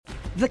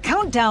The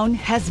countdown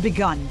has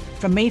begun.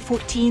 From May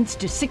 14th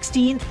to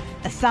 16th,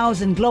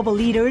 1,000 global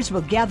leaders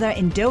will gather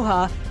in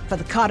Doha for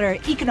the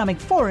Qatar Economic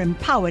Forum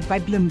powered by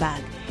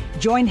Bloomberg.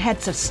 Join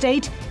heads of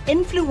state,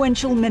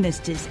 influential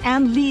ministers,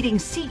 and leading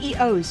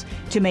CEOs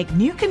to make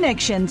new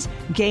connections,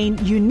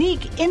 gain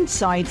unique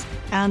insights,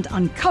 and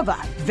uncover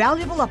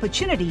valuable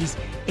opportunities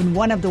in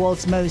one of the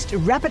world's most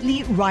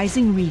rapidly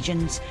rising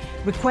regions.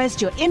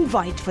 Request your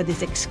invite for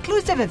this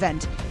exclusive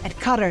event at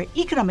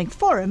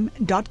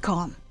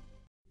QatarEconomicForum.com.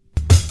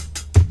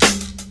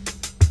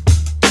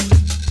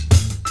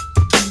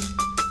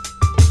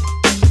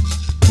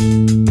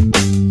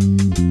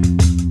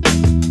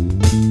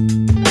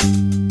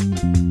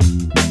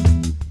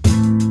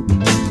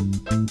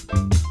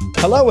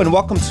 Hello and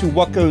welcome to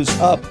What Goes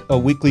Up, a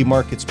weekly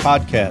markets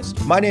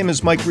podcast. My name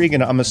is Mike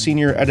Regan. I'm a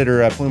senior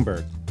editor at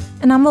Bloomberg.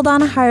 And I'm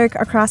Valdana Hayek,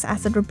 a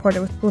cross-asset reporter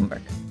with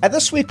Bloomberg. And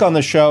this week on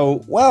the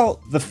show,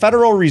 well, the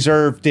Federal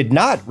Reserve did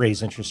not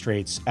raise interest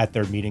rates at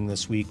their meeting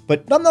this week,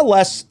 but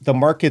nonetheless, the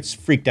markets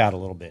freaked out a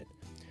little bit.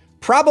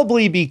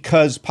 Probably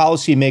because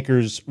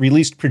policymakers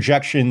released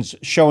projections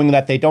showing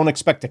that they don't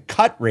expect to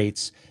cut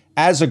rates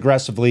as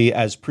aggressively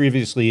as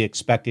previously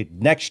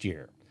expected next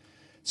year.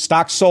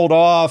 Stocks sold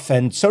off,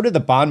 and so did the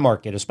bond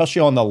market, especially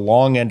on the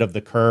long end of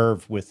the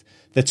curve, with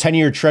the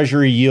 10-year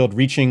Treasury yield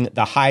reaching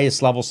the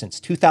highest level since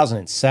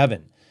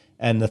 2007,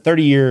 and the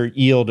 30-year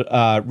yield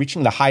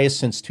reaching the highest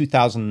since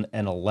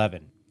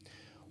 2011.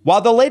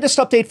 While the latest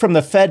update from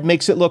the Fed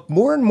makes it look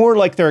more and more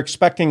like they're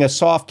expecting a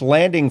soft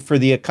landing for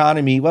the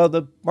economy, well,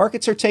 the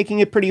markets are taking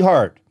it pretty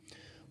hard.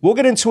 We'll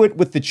get into it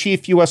with the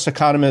chief U.S.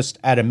 economist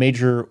at a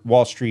major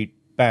Wall Street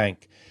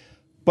bank.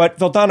 But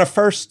Valdana,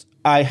 first,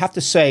 I have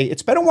to say,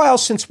 it's been a while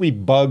since we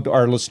bugged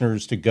our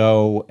listeners to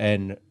go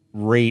and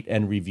rate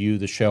and review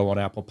the show on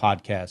Apple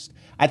Podcast.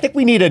 I think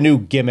we need a new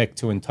gimmick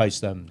to entice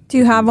them. Do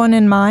you have one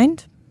in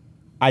mind?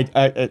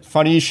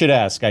 Funny you should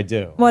ask. I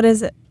do. What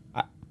is it?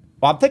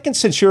 Well, I'm thinking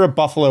since you're a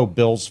Buffalo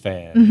Bills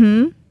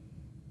fan,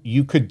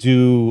 you could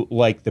do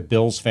like the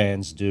Bills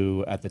fans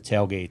do at the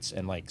tailgates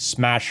and like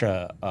smash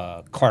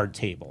a card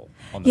table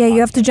on the podcast. You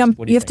have to jump.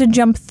 You have to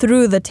jump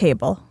through the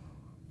table.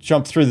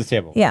 Jump through the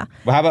table. Yeah.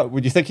 Well, how about,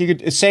 would you think you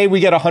could, say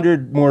we get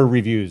 100 more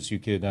reviews, you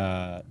could,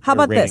 how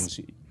about ratings.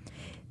 this?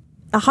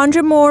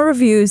 100 more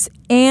reviews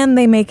and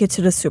they make it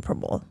to the Super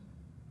Bowl.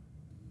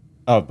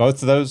 Oh,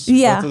 both of those?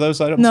 Yeah. Both of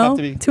those items no, have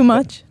to be? too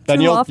much. Then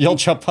too you'll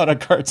jump on a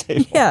card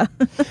table. Yeah.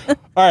 All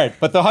right.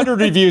 But the 100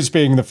 reviews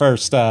being the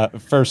first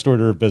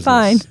order of business.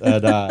 Fine.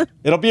 And,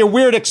 it'll be a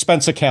weird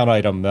expense account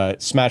item,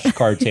 smash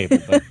card table.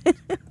 But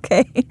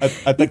okay.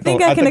 I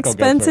think I can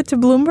expense it to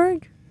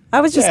Bloomberg? I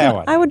was just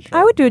I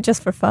would do it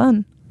just for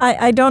fun.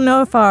 I don't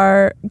know if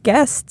our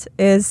guest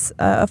is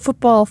a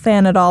football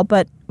fan at all,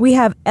 but we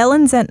have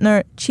Ellen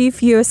Zentner,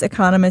 chief U.S.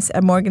 economist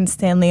at Morgan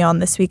Stanley, on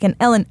this week. And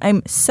Ellen,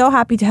 I'm so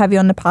happy to have you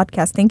on the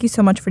podcast. Thank you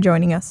so much for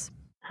joining us.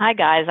 Hi,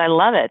 guys. I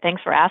love it.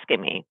 Thanks for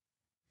asking me.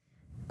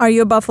 Are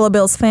you a Buffalo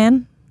Bills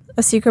fan?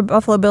 A secret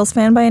Buffalo Bills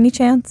fan by any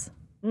chance?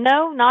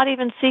 No, not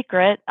even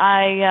secret.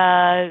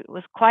 I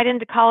was quite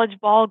into college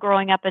ball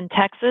growing up in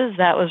Texas.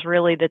 That was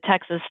really the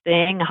Texas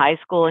thing, high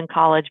school and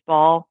college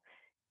ball.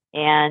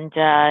 And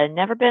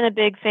never been a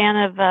big fan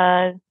of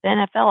the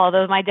NFL,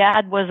 although my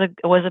dad was a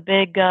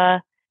big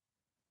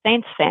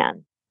Saints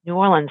fan, New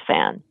Orleans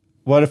fan.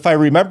 Well, if I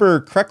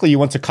remember correctly, you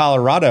went to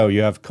Colorado.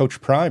 You have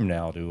Coach Prime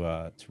now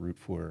to root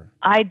for.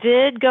 I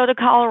did go to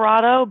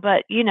Colorado,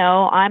 but, you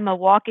know, I'm a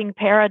walking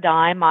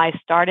paradigm. I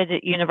started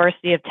at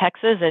University of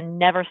Texas and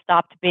never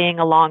stopped being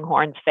a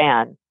Longhorns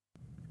fan.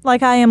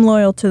 Like I am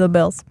loyal to the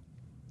Bills.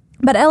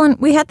 But Ellen,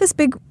 we had this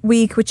big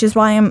week, which is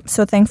why I'm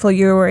so thankful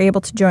you were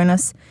able to join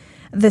us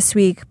this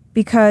week,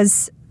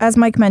 because as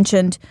Mike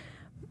mentioned,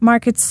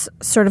 markets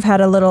sort of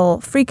had a little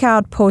freak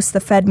out post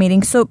the Fed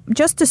meeting. So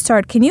just to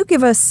start, can you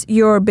give us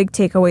your big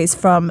takeaways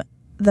from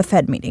the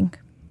Fed meeting?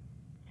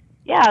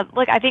 Yeah,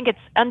 look, I think it's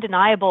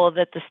undeniable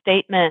that the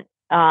statement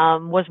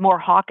was more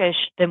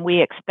hawkish than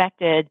we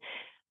expected.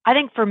 I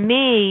think for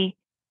me,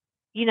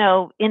 you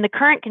know, in the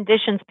current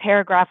conditions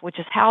paragraph, which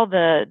is how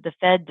the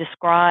Fed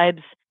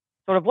describes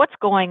sort of what's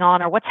going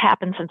on or what's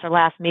happened since our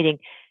last meeting,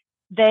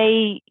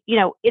 it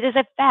is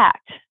a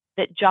fact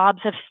that jobs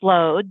have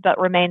slowed but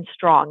remain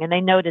strong, and they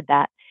noted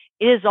that.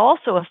 It is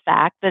also a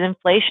fact that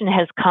inflation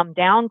has come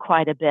down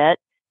quite a bit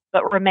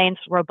but remains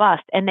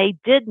robust, and they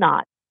did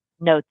not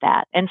note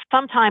that. And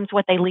sometimes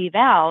what they leave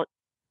out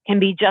can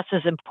be just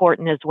as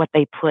important as what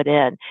they put in.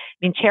 I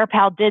mean, Chair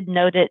Powell did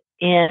note it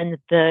in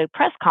the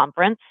press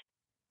conference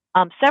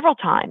several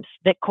times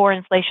that core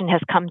inflation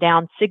has come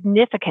down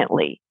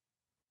significantly.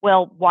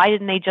 Well, why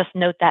didn't they just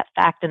note that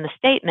fact in the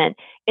statement?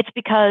 It's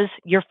because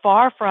you're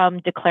far from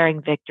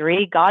declaring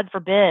victory. God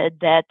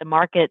forbid that the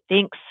market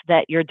thinks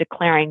that you're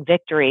declaring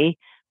victory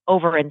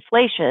over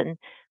inflation,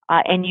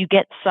 and you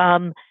get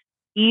some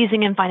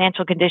easing in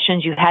financial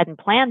conditions you hadn't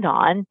planned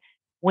on,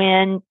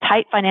 when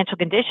tight financial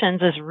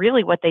conditions is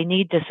really what they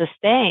need to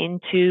sustain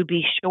to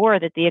be sure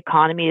that the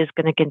economy is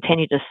going to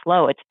continue to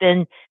slow. It's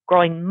been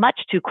growing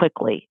much too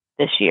quickly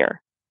this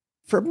year.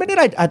 For a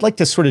minute, I'd like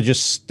to sort of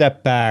just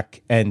step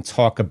back and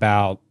talk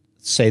about,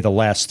 say, the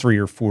last 3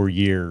 or 4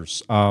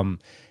 years.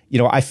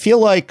 I feel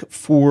like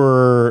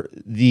for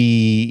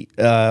the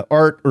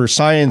art or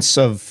science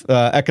of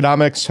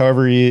economics,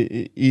 however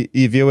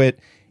you view it,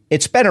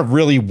 it's been a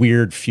really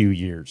weird few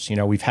years.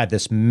 We've had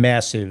this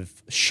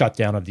massive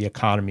shutdown of the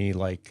economy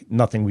like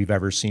nothing we've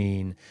ever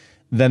seen.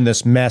 Then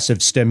this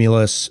massive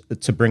stimulus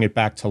to bring it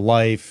back to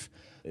life,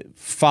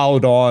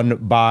 followed on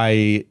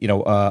by,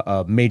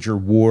 a major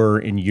war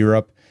in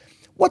Europe.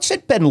 What's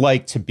it been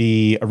like to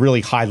be a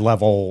really high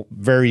level,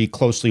 very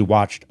closely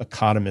watched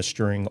economist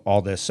during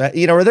all this?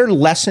 Are there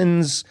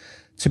lessons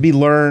to be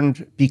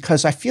learned?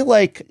 Because I feel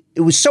like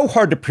it was so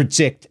hard to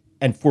predict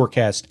and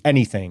forecast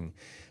anything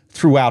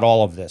throughout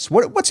all of this.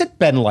 What's it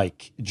been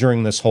like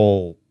during this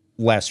whole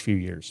last few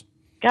years?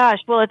 Gosh,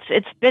 well,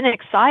 it's been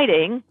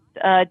exciting,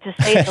 to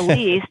say the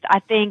least. I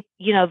think,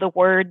 the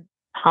word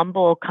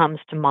humble comes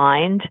to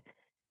mind.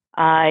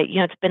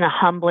 It's been a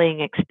humbling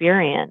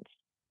experience.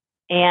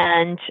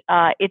 And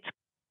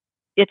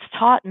it's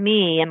taught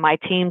me and my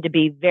team to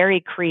be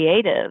very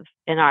creative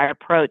in our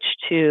approach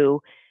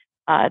to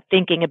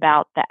thinking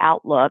about the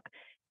outlook.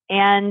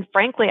 And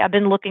frankly, I've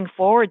been looking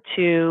forward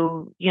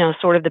to,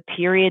 sort of the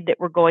period that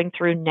we're going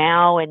through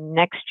now and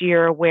next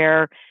year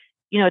where,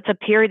 it's a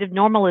period of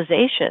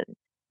normalization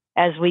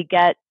as we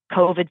get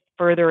COVID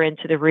further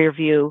into the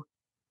rearview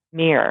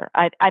mirror.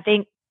 I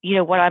think,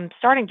 what I'm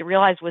starting to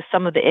realize with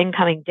some of the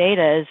incoming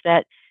data is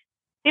that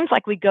it seems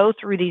like we go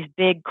through these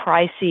big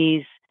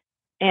crises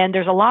and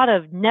there's a lot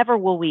of never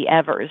will we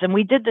evers. And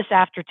we did this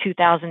after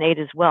 2008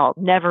 as well.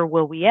 Never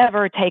will we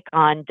ever take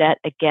on debt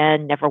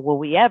again. Never will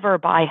we ever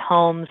buy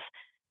homes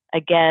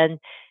again.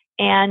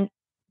 And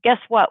guess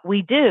what?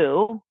 We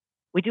do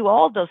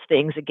all those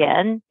things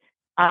again.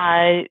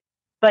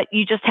 But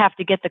you just have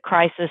to get the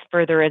crisis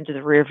further into the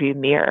rearview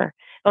mirror.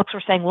 Folks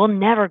were saying, we'll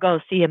never go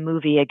see a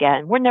movie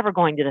again. We're never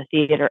going to the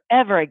theater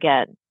ever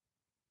again.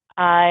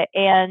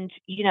 And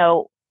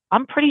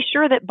I'm pretty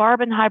sure that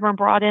Barbenheimer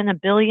brought in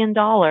 $1 billion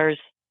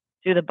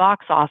through the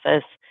box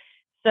office.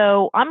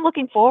 So I'm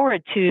looking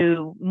forward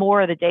to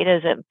more of the data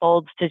as it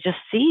unfolds to just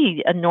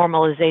see a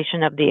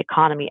normalization of the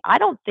economy. I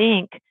don't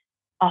think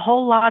a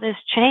whole lot has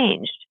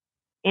changed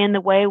in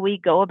the way we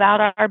go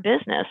about our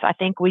business. I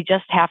think we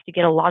just have to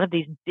get a lot of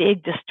these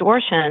big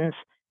distortions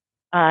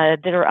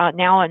that are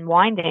now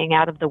unwinding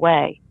out of the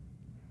way.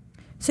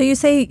 So you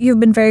say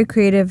you've been very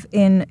creative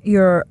in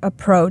your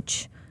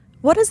approach.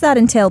 What does that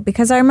entail?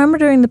 Because I remember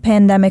during the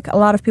pandemic, a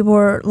lot of people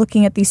were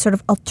looking at these sort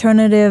of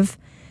alternative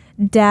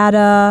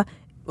data,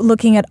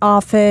 looking at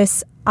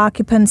office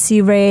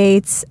occupancy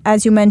rates,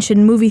 as you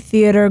mentioned, movie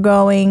theater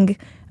going,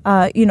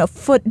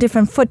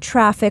 different foot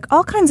traffic,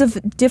 all kinds of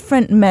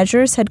different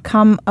measures had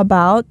come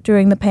about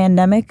during the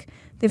pandemic.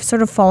 They've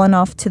sort of fallen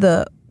off to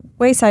the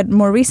wayside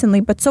more recently.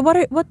 But so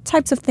what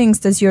types of things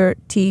does your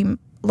team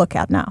look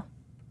at now?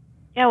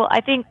 Yeah, well,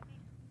 I think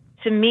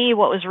to me,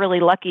 what was really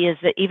lucky is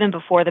that even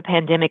before the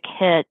pandemic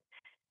hit,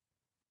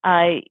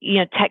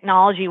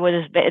 technology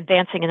was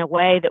advancing in a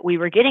way that we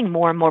were getting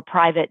more and more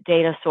private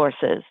data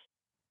sources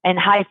and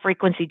high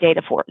frequency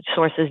data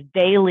sources,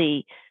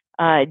 daily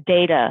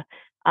data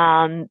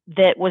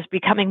that was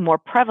becoming more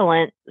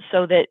prevalent,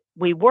 so that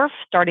we were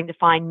starting to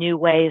find new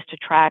ways to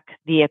track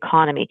the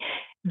economy.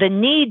 The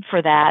need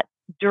for that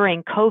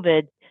during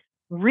COVID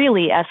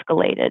really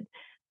escalated.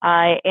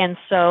 And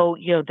so,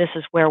 this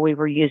is where we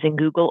were using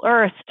Google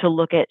Earth to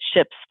look at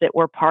ships that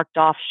were parked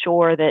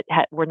offshore that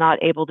were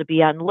not able to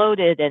be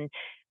unloaded, and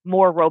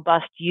more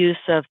robust use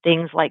of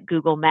things like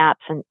Google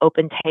Maps and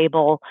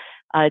OpenTable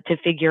to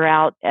figure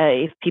out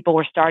if people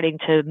were starting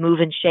to move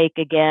and shake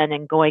again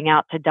and going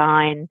out to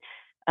dine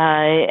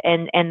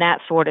and that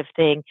sort of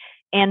thing.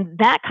 And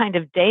that kind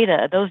of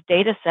data, those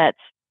data sets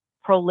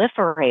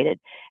proliferated.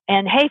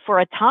 And hey, for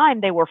a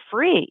time, they were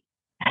free.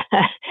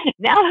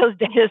 Now those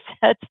data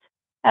sets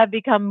have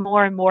become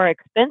more and more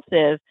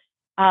expensive.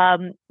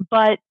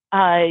 But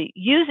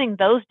using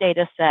those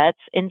data sets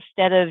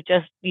instead of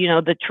just,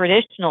 the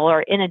traditional,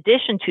 or in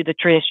addition to the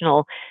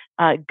traditional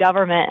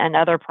government and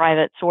other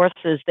private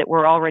sources that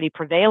were already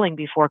prevailing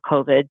before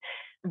COVID,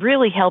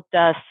 really helped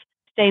us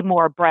stay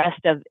more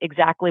abreast of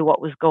exactly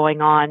what was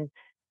going on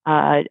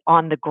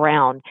the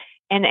ground.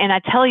 And I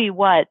tell you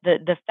what,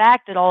 the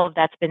fact that all of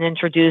that's been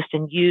introduced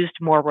and used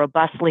more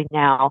robustly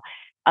now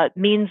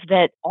means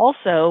that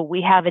also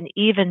we have an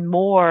even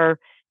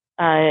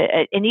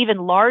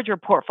larger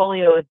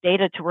portfolio of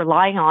data to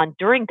rely on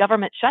during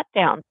government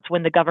shutdowns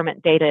when the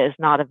government data is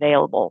not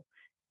available.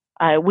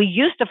 We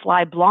used to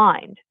fly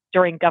blind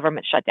during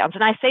government shutdowns.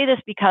 And I say this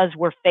because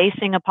we're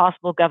facing a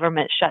possible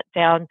government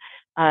shutdown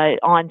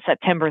on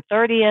September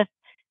 30th.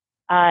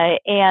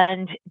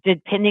 And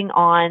depending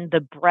on the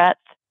breadth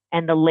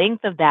and the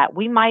length of that,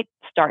 we might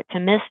start to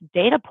miss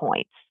data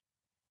points.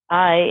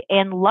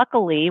 And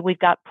luckily, we've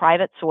got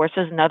private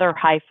sources and other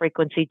high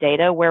frequency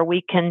data where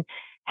we can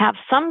have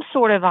some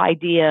sort of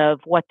idea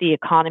of what the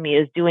economy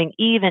is doing,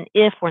 even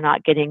if we're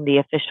not getting the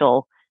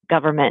official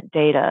government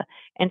data.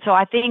 And so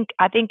I think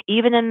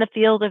even in the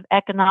field of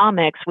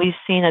economics, we've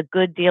seen a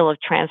good deal of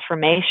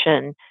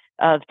transformation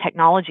of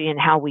technology and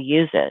how we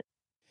use it.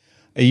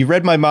 You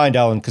read my mind,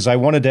 Ellen, because I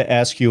wanted to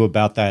ask you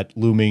about that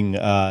looming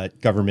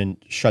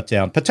government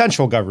shutdown,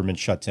 potential government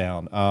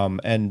shutdown.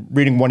 And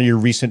reading one of your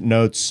recent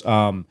notes,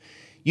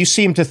 you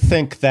seem to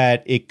think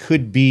that it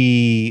could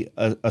be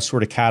a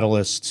sort of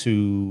catalyst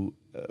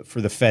for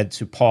the Fed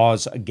to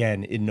pause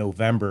again in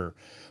November.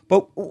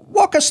 But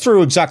walk us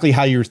through exactly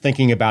how you're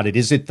thinking about it.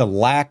 Is it the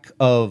lack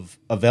of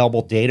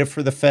available data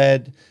for the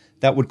Fed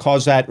that would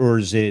cause that, or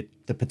is it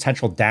the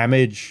potential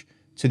damage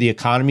to the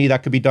economy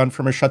that could be done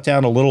from a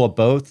shutdown, a little of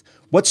both?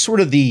 What's sort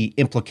of the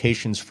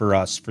implications for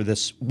us for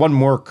this one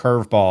more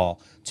curveball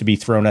to be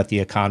thrown at the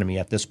economy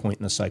at this point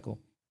in the cycle?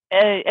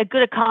 A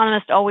good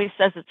economist always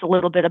says it's a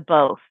little bit of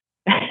both.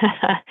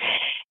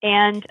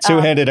 And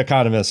two-handed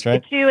economist,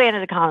 right? A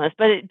two-handed economist,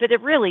 but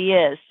it really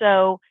is.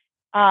 So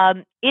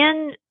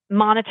in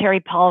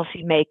monetary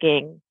policy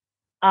making,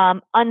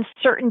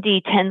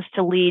 uncertainty tends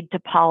to lead to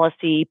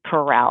policy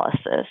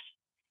paralysis.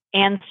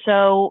 And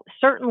so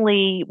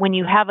certainly when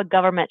you have a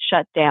government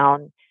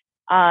shutdown,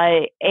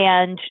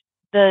 and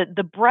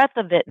the breadth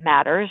of it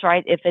matters,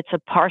 right? If it's a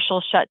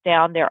partial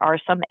shutdown, there are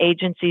some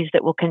agencies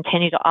that will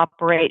continue to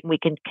operate, and we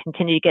can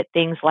continue to get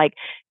things like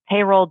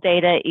payroll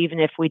data, even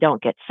if we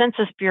don't get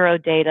Census Bureau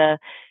data,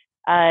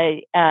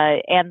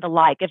 and the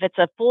like. If it's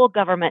a full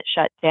government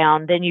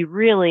shutdown, then you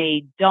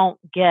really don't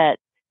get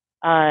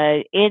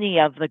any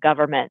of the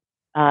government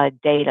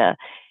data.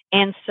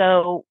 And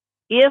so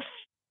if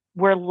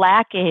we're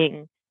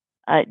lacking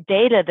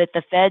data that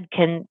the Fed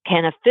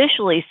can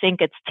officially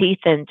sink its teeth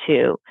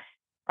into,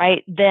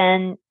 right,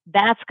 then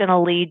that's going to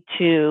lead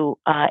to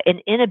an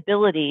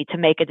inability to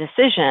make a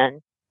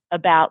decision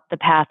about the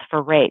path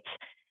for rates.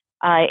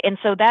 And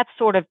so that's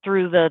sort of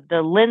through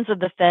the lens of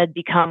the Fed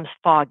becomes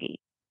foggy.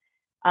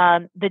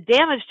 The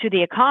damage to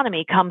the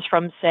economy comes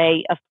from,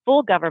 say, a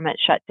full government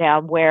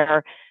shutdown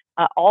where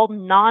all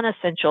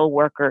non-essential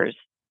workers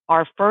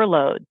are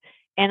furloughed.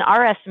 And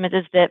our estimate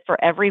is that for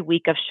every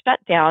week of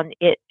shutdown,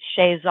 it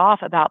shaves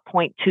off about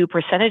 0.2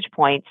 percentage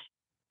points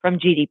from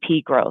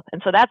GDP growth.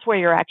 And so that's where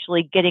you're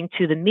actually getting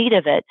to the meat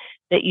of it,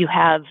 that you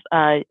have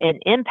an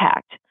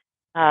impact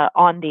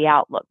on the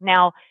outlook.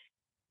 Now,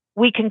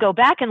 we can go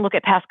back and look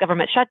at past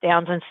government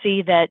shutdowns and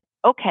see that,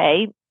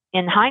 okay,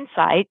 in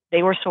hindsight,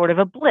 they were sort of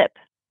a blip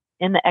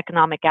in the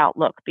economic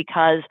outlook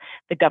because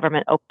the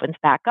government opens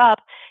back up.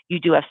 You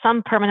do have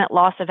some permanent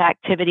loss of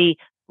activity,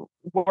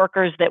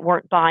 workers that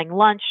weren't buying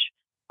lunch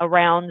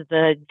around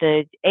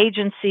the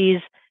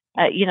agencies,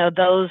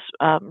 those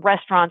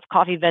restaurants,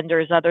 coffee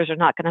vendors, others are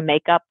not going to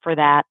make up for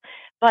that.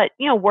 But,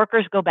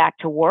 workers go back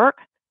to work.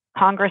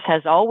 Congress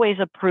has always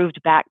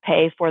approved back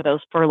pay for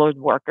those furloughed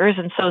workers.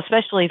 And so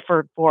especially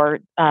for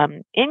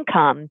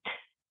income,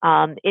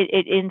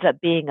 it ends up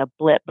being a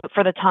blip. But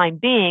for the time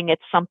being,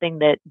 it's something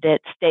that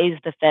stays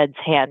the Fed's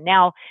hand.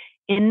 Now,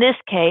 in this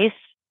case,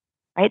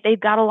 right, they've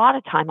got a lot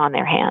of time on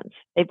their hands.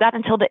 They've got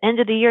until the end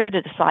of the year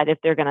to decide if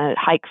they're going to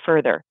hike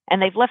further.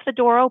 And they've left the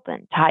door open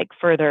to hike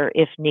further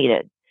if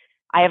needed.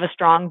 I have a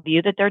strong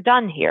view that they're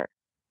done here,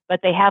 but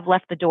they have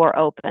left the door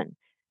open.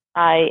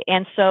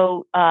 And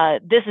so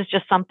this is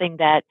just something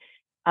that,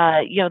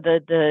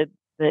 the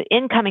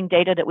incoming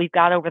data that we've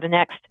got over the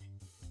next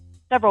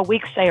several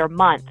weeks, say, or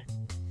month,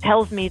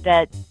 tells me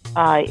that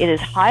it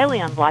is highly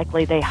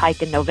unlikely they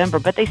hike in November,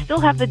 but they still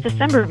have the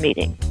December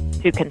meeting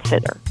to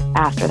consider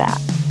after that.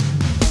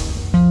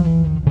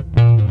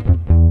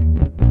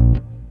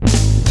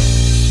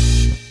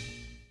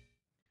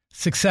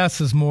 Success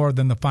is more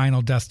than the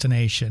final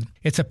destination.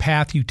 It's a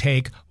path you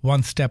take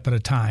one step at a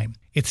time.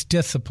 It's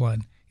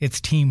discipline, it's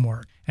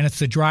teamwork, and it's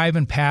the drive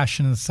and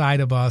passion inside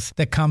of us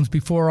that comes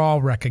before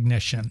all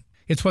recognition.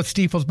 It's what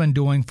Stifel's been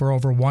doing for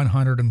over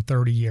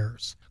 130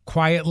 years.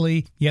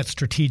 Quietly, yet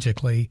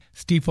strategically,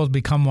 Stifel's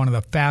become one of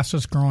the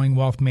fastest growing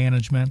wealth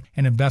management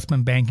and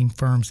investment banking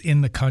firms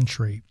in the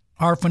country.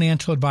 Our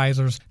financial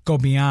advisors go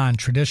beyond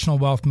traditional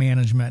wealth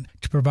management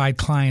to provide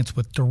clients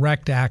with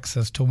direct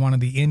access to one of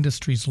the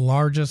industry's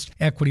largest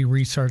equity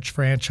research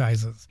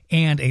franchises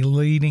and a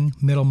leading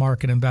middle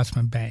market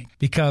investment bank,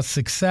 because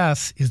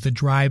success is the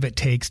drive it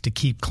takes to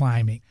keep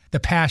climbing,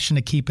 the passion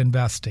to keep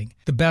investing,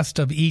 the best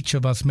of each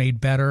of us made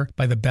better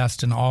by the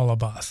best in all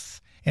of us.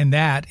 And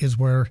that is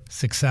where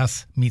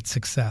success meets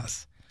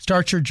success.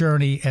 Start your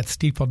journey at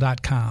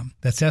Stifel.com.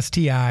 That's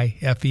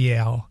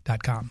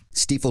Stifel.com.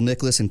 Stifel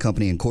Nicholas and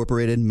Company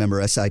Incorporated,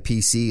 member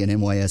SIPC and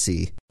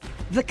NYSE.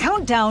 The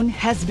countdown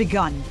has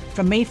begun.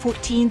 From May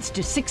 14th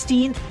to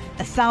 16th,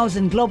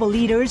 1,000 global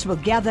leaders will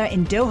gather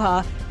in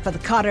Doha for the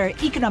Qatar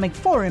Economic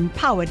Forum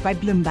powered by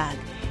Bloomberg.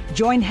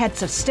 Join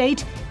heads of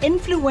state,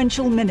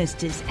 influential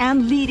ministers,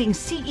 and leading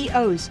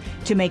CEOs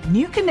to make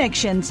new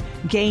connections,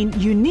 gain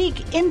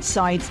unique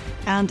insights,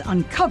 and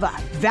uncover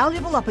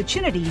valuable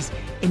opportunities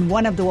in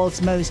one of the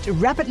world's most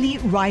rapidly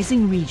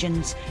rising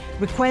regions.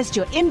 Request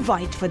your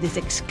invite for this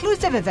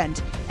exclusive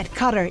event at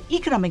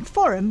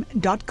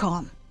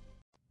QatarEconomicForum.com.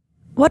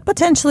 What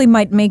potentially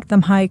might make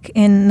them hike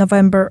in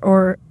November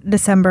or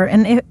December?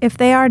 And if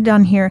they are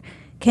done here,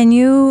 can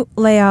you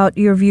lay out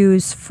your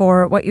views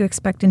for what you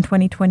expect in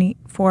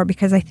 2024?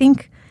 Because I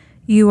think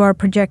you are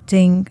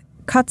projecting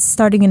cuts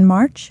starting in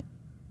March.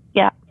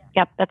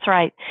 Yep, that's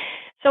right.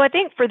 So I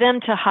think for them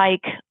to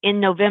hike in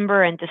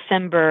November and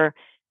December,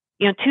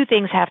 two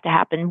things have to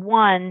happen.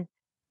 One,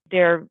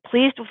 they're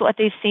pleased with what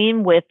they've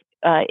seen with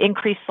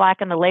increased slack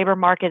in the labor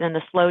market and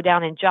the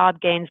slowdown in job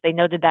gains. They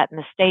noted that in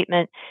the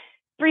statement.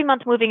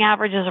 3-month moving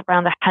average is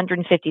around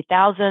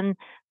 150,000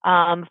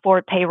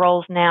 for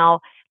payrolls now.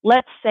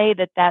 Let's say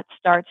that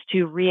starts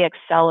to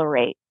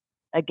reaccelerate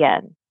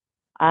again.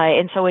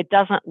 And so it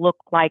doesn't look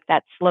like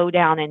that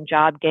slowdown in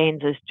job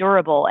gains is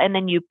durable. And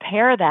then you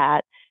pair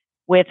that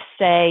with,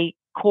 say,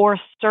 core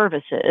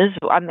services.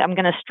 I'm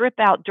going to strip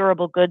out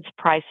durable goods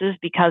prices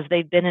because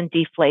they've been in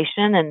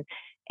deflation,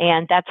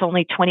 and that's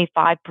only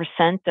 25%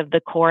 of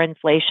the core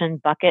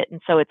inflation bucket. And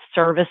so it's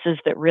services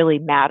that really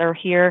matter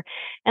here.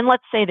 And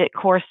let's say that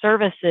core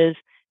services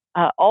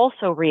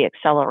also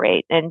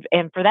reaccelerate. And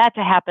for that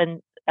to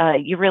happen,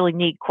 you really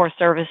need core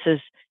services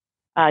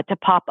to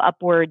pop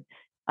upward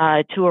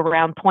to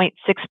around 0.6%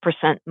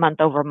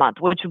 month over month,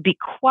 which would be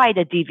quite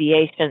a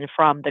deviation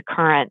from the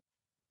current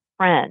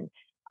trend.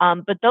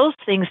 But those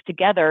things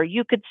together,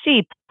 you could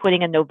see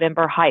putting a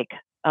November hike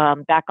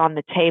back on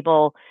the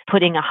table,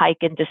 putting a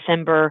hike in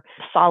December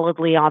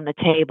solidly on the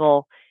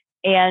table.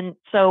 And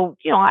so,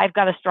 I've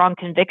got a strong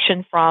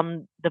conviction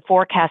from the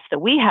forecast that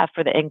we have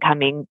for the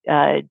incoming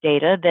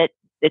data that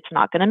it's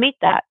not going to meet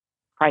that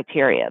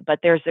criteria. But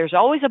there's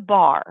always a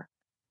bar,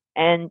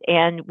 and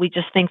we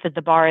just think that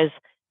the bar is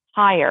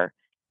higher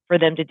for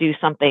them to do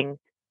something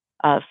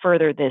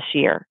further this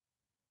year.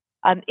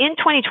 In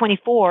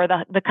 2024,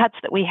 the cuts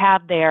that we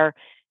have there,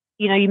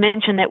 you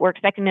mentioned that we're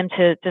expecting them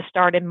to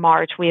start in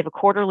March. We have a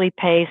quarterly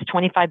pace,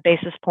 25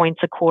 basis points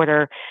a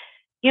quarter.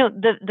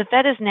 The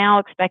Fed is now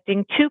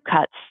expecting 2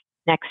 cuts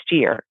next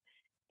year.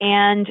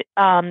 And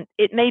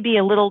it may be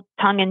a little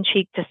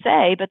tongue-in-cheek to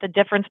say, but the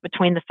difference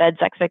between the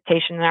Fed's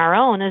expectation and our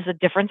own is a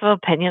difference of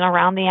opinion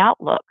around the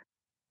outlook.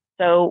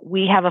 So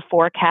we have a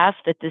forecast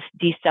that this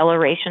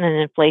deceleration in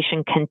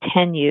inflation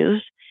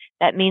continues.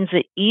 That means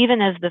that even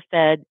as the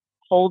Fed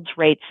holds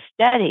rates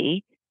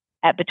steady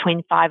at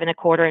between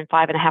 5.25% and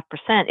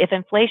 5.5%, if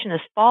inflation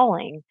is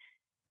falling,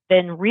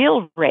 then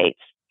real rates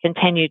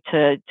continue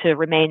to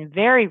remain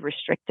very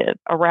restrictive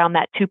around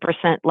that 2%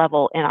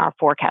 level in our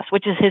forecast,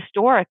 which is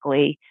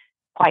historically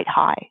quite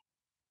high.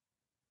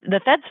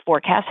 The Fed's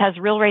forecast has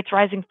real rates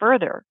rising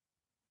further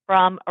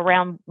from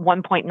around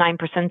 1.9%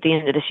 at the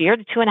end of this year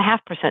to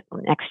 2.5%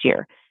 next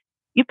year.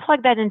 You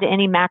plug that into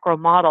any macro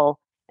model,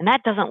 and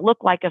that doesn't look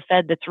like a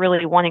Fed that's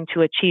really wanting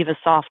to achieve a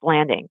soft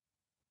landing.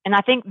 And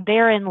I think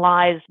therein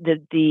lies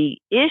the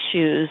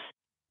issues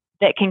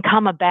that can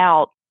come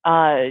about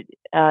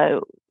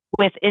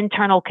with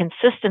internal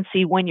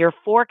consistency when you're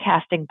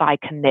forecasting by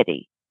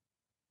committee.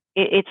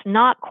 It's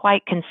not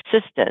quite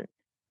consistent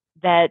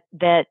that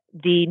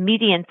the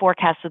median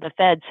forecast of the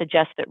Fed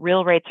suggests that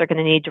real rates are going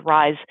to need to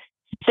rise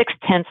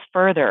 0.6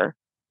 further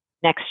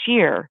next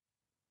year,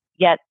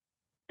 yet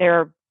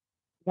they're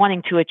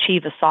wanting to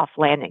achieve a soft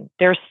landing.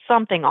 There's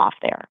something off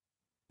there.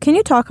 Can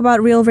you talk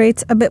about real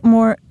rates a bit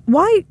more?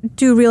 Why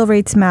do real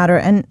rates matter?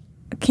 And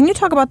can you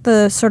talk about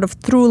the sort of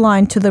through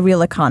line to the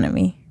real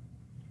economy?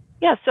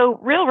 Yeah, so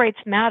real rates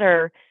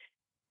matter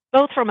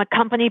both from a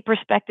company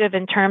perspective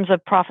in terms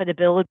of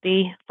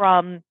profitability,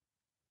 from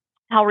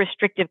how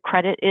restrictive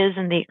credit is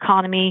in the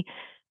economy,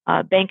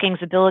 banking's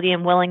ability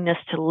and willingness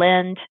to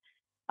lend.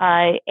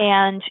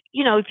 And,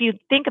 if you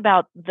think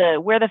about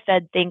where the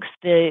Fed thinks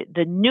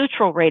the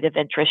neutral rate of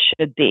interest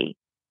should be,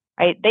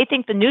 right? They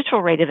think the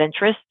neutral rate of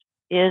interest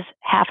is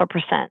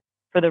 0.5%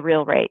 for the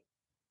real rate.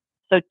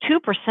 So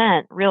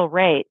 2% real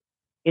rate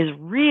is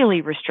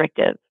really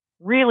restrictive,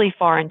 really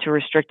far into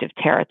restrictive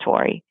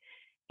territory.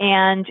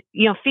 And,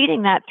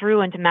 feeding that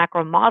through into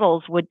macro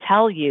models would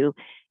tell you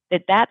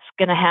that that's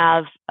going to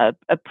have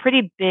a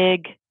pretty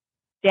big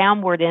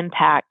downward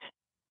impact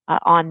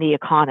on the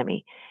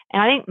economy.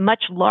 And I think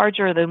much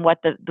larger than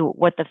what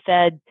the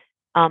Fed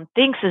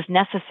thinks is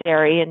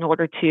necessary in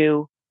order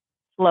to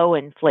slow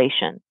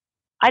inflation.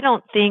 I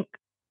don't think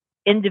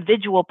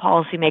individual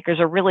policymakers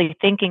are really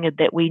thinking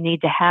that we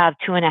need to have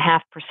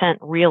 2.5%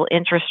 real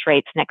interest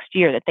rates next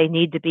year, that they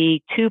need to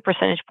be 2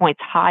 percentage points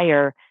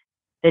higher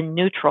than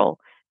neutral.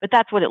 But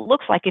that's what it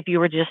looks like if you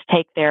were to just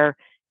take their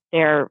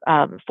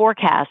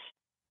forecasts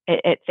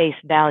at face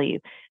value.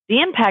 The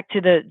impact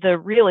to the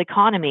real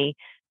economy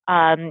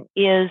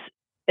is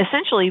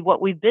essentially what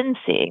we've been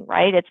seeing,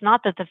 right? It's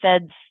not that the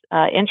Fed's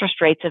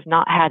interest rates have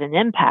not had an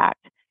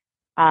impact.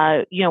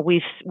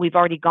 We've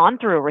already gone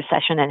through a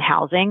recession in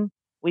housing.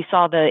 We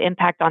saw the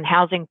impact on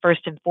housing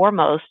first and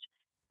foremost.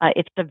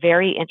 It's a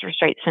very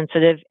interest rate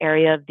sensitive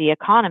area of the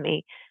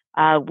economy.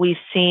 We've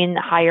seen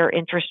higher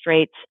interest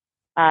rates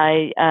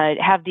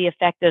have the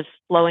effect of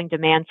slowing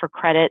demand for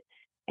credit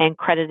and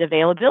credit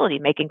availability,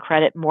 making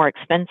credit more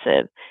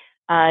expensive.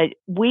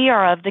 We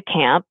are of the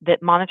camp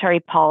that monetary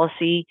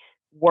policy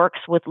works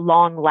with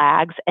long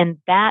lags, and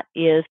that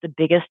is the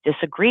biggest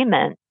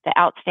disagreement, the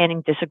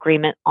outstanding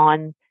disagreement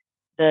on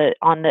the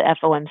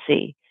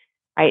FOMC,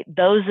 right?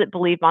 Those that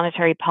believe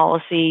monetary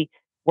policy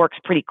works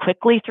pretty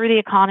quickly through the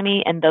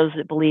economy, and those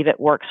that believe it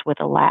works with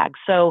a lag.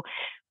 So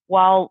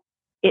while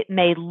it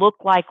may look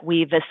like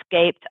we've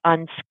escaped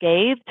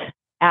unscathed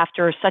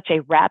after such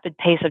a rapid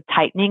pace of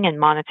tightening in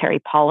monetary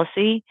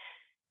policy,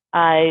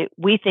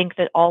 we think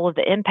that all of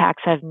the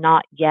impacts have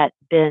not yet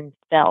been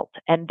felt.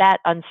 And that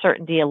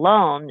uncertainty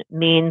alone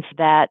means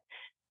that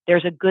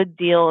there's a good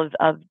deal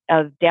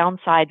of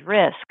downside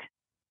risk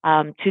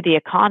to the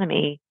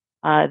economy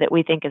that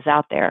we think is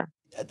out there.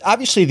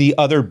 Obviously, the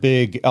other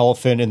big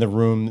elephant in the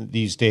room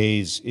these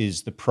days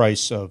is the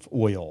price of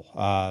oil.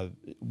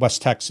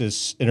 West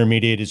Texas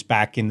Intermediate is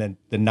back in the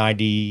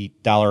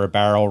 $90 a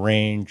barrel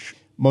range,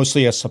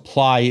 mostly a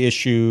supply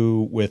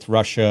issue with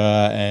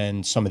Russia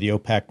and some of the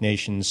OPEC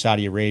nations,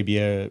 Saudi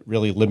Arabia,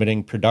 really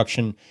limiting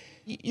production.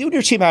 You and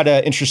your team had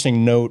an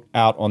interesting note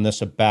out on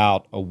this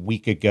about a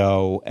week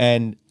ago.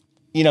 And,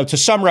 to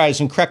summarize,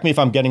 and correct me if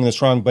I'm getting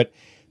this wrong, but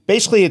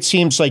basically, it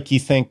seems like you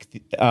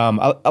think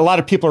a lot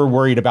of people are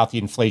worried about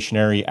the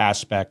inflationary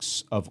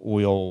aspects of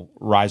oil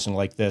rising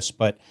like this.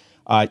 But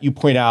you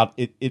point out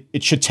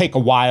it should take a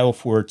while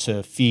for it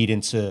to feed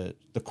into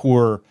the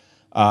core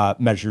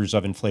measures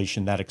of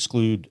inflation that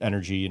exclude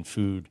energy and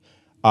food.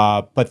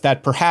 But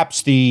that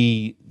perhaps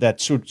that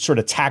sort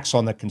of tax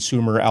on the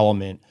consumer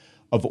element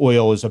of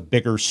oil is a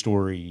bigger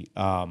story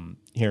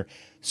here.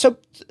 So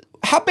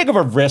how big of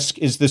a risk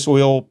is this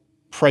oil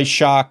price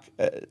shock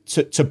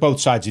to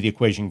both sides of the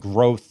equation,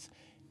 growth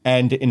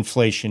and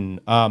inflation?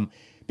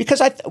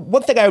 Because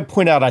one thing I would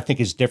point out I think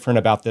is different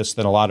about this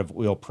than a lot of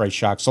oil price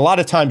shocks. A lot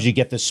of times you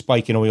get this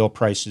spike in oil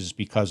prices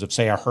because of,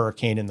 say, a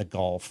hurricane in the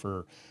Gulf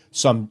or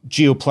some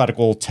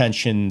geopolitical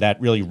tension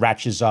that really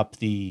ratchets up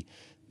the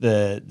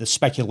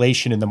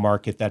speculation in the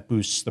market that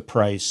boosts the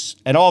price.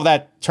 And all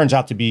that turns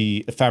out to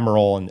be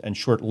ephemeral and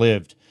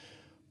short-lived.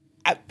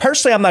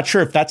 Personally, I'm not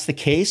sure if that's the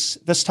case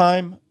this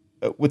time,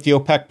 with the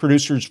OPEC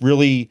producers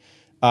really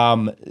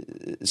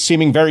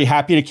seeming very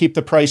happy to keep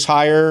the price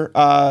higher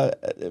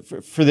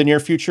for the near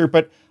future.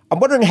 But I'm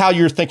wondering how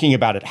you're thinking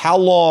about it. How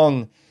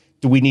long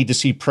do we need to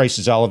see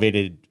prices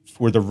elevated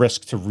for the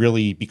risk to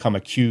really become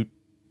acute,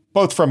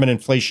 both from an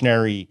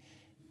inflationary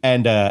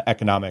and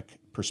economic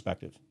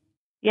perspective?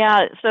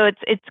 Yeah, so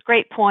it's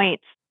great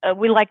points.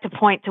 We like to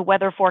point to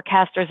weather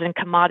forecasters and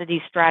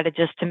commodity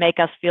strategists to make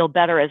us feel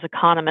better as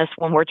economists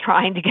when we're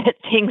trying to get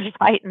things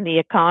right in the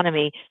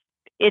economy.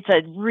 It's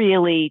a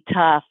really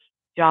tough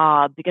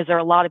job because there are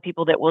a lot of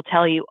people that will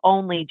tell you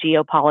only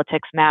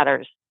geopolitics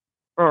matters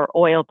for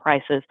oil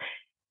prices.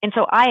 And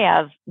so I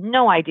have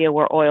no idea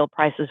where oil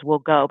prices will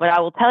go, but I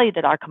will tell you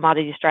that our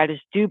commodity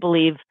strategists do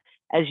believe,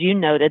 as you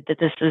noted, that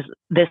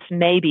this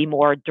may be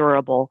more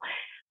durable.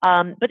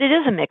 But it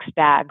is a mixed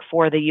bag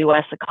for the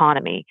U.S.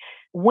 economy.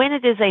 When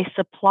it is a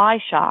supply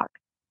shock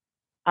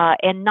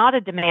and not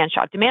a demand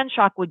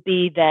shock would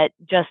be that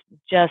just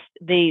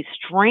the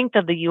strength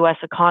of the U.S.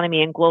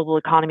 economy and global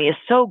economy is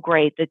so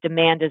great that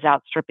demand is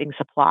outstripping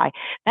supply.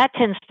 That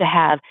tends to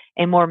have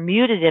a more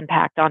muted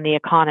impact on the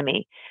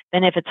economy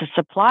than if it's a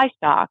supply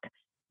shock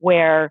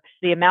where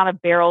the amount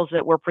of barrels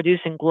that we're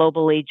producing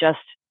globally just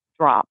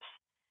drops.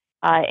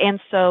 And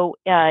so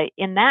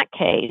in that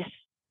case,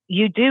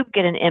 you do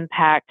get an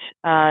impact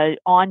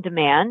on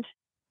demand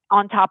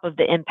on top of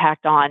the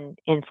impact on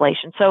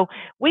inflation. So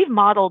we've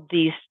modeled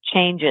these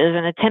changes,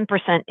 and a 10%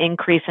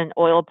 increase in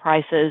oil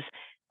prices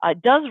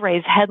does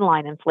raise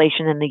headline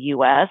inflation in the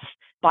U.S.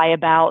 by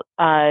about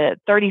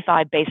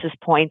 35 basis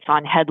points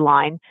on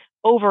headline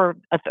over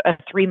a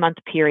 3-month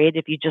period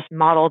if you just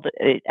modeled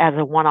it as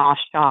a one-off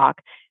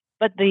shock.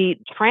 But the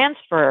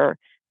transfer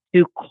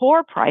to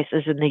core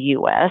prices in the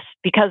U.S.,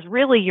 because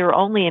really you're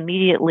only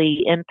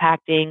immediately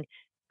impacting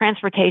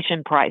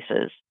transportation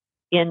prices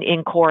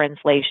in core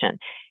inflation,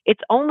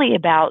 it's only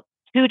about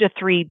 2 to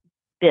 3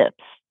 bips,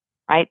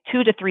 right?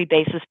 2 to 3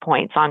 basis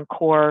points on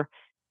core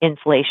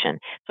inflation.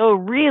 So a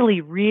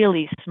really,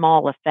 really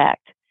small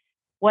effect.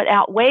 What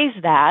outweighs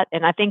that,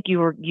 and I think you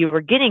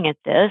were getting at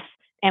this,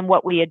 and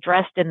what we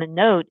addressed in the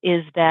note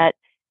is that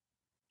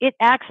it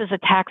acts as a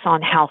tax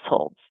on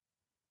households.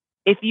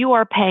 If you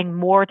are paying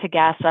more to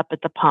gas up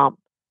at the pump,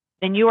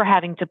 then you are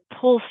having to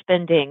pull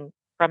spending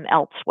from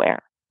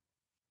elsewhere.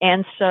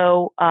 And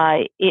so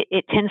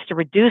it tends to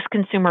reduce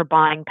consumer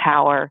buying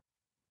power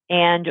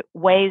and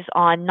weighs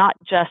on not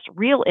just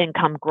real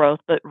income growth,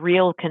 but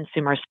real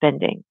consumer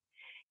spending.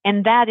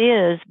 And that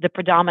is the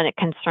predominant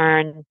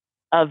concern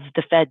of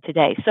the Fed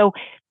today. So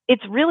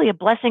it's really a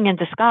blessing in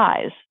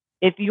disguise.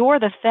 If you're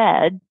the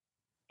Fed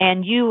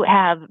and you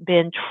have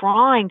been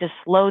trying to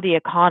slow the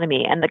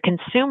economy and the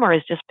consumer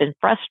has just been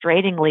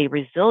frustratingly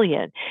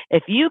resilient,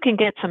 if you can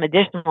get some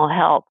additional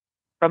help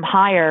from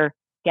higher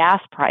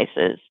gas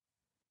prices,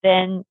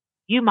 then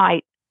you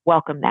might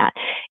welcome that.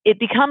 It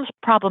becomes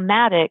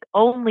problematic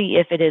only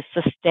if it is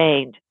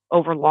sustained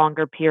over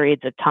longer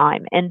periods of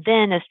time. And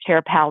then, as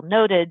Chair Powell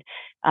noted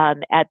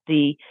at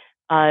the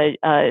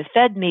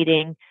Fed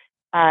meeting,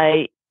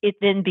 it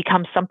then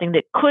becomes something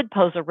that could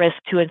pose a risk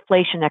to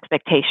inflation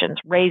expectations,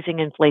 raising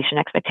inflation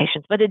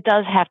expectations. But it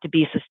does have to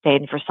be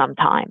sustained for some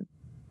time.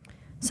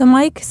 So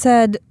Mike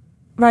said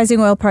rising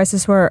oil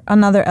prices were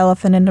another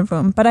elephant in the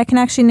room, but I can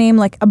actually name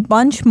like a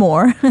bunch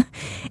more,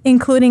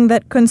 including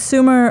that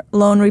consumer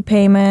loan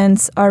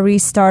repayments are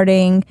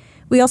restarting.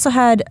 We also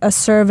had a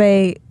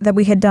survey that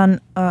we had done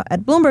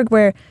at Bloomberg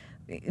where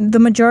the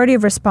majority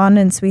of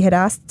respondents we had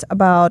asked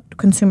about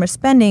consumer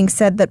spending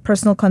said that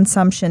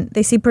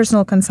they see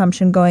personal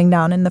consumption going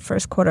down in the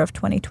first quarter of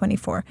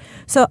 2024.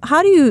 So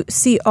how do you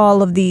see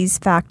all of these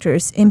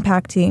factors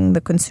impacting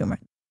the consumer?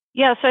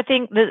 Yeah, so I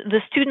think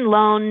the student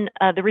loan,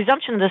 the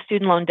resumption of the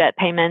student loan debt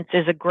payments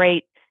is a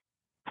great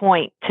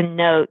point to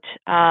note.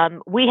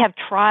 We have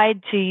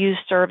tried to use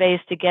surveys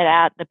to get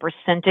at the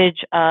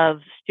percentage of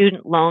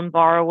student loan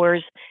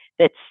borrowers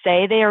that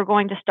say they are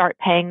going to start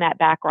paying that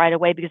back right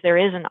away, because there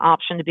is an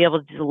option to be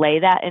able to delay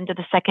that into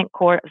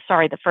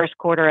the first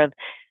quarter of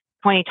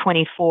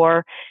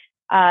 2024.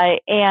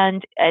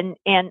 And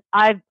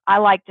I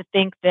like to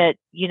think that,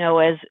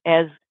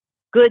 as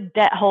good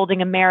debt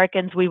holding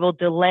Americans, we will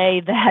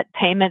delay that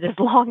payment as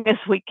long as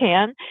we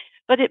can.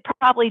 But it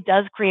probably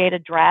does create a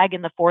drag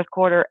in the fourth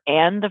quarter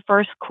and the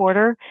first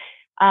quarter.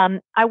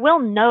 I will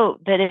note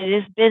that it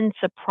has been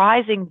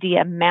surprising the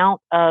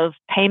amount of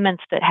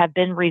payments that have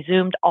been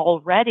resumed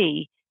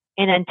already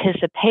in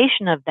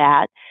anticipation of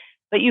that.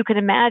 But you can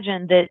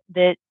imagine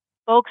that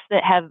folks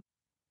that have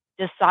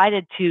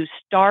decided to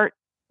start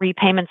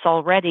repayments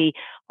already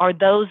are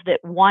those that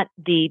want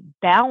the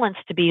balance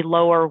to be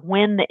lower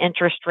when the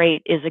interest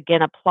rate is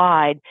again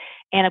applied.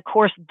 And of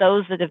course,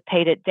 those that have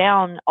paid it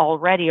down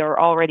already or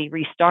already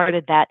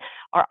restarted that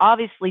are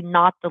obviously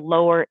not the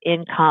lower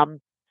income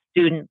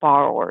student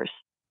borrowers.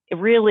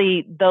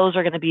 Those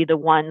are going to be the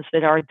ones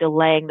that are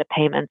delaying the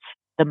payments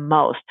the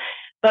most.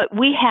 But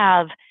we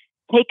have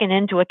taken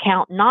into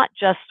account not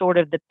just sort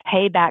of the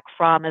payback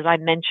from, as I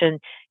mentioned,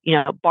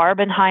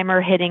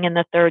 Barbenheimer hitting in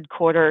the third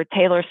quarter,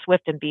 Taylor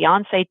Swift and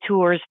Beyonce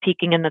tours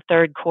peaking in the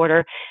third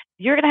quarter.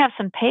 You're going to have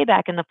some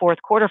payback in the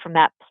fourth quarter from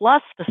that,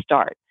 plus the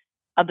start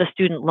of the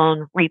student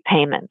loan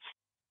repayments.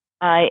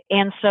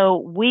 And so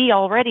we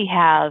already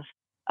have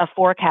a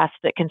forecast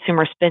that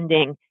consumer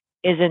spending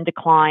is in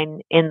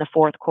decline in the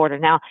fourth quarter.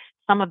 Now,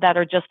 some of that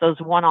are just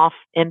those one-off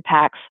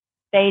impacts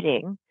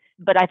fading,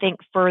 but I think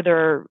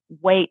further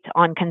weight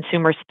on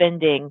consumer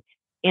spending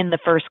in the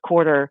first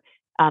quarter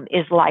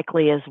is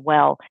likely as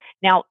well.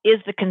 Now,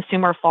 is the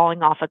consumer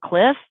falling off a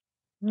cliff?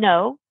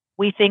 No.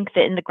 We think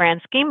that in the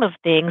grand scheme of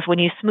things, when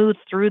you smooth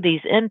through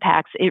these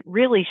impacts, it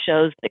really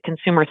shows that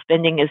consumer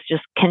spending is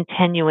just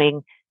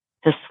continuing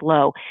to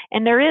slow.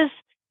 And there is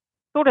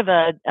sort of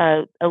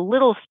a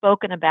little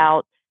spoken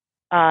about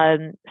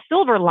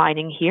silver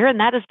lining here, and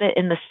that is that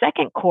in the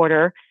second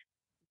quarter,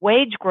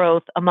 wage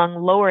growth among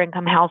lower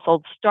income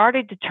households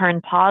started to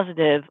turn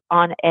positive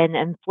on an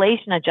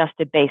inflation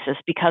adjusted basis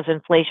because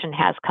inflation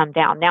has come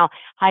down. Now,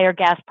 higher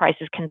gas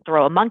prices can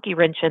throw a monkey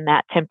wrench in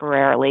that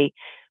temporarily,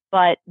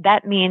 but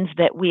that means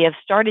that we have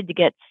started to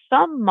get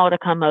some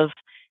modicum of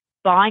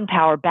buying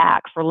power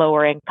back for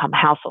lower income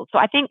households. So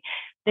I think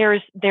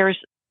there's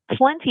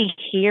plenty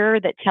here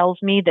that tells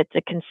me that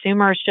the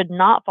consumer should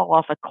not fall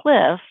off a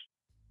cliff,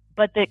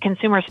 but that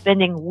consumer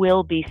spending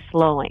will be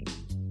slowing.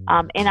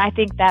 And I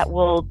think that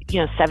will,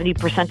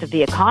 70% of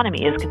the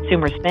economy is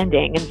consumer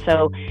spending. And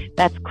so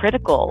that's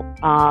critical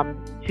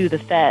to the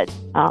Fed,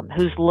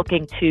 who's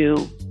looking to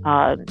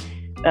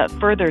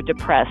further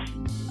depress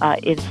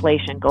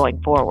inflation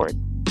going forward.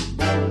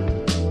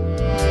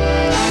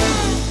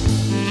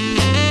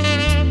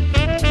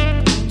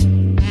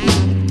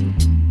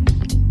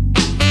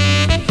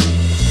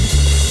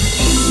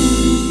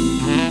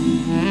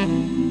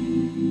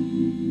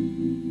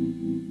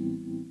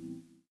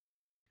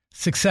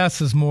 Success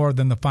is more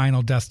than the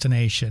final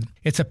destination.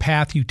 It's a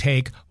path you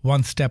take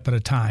one step at a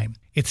time.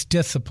 It's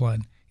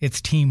discipline, it's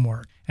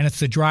teamwork, and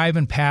it's the drive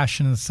and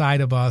passion inside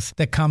of us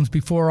that comes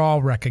before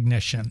all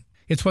recognition.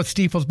 It's what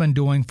Stifel's been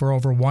doing for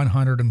over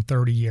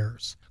 130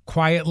 years.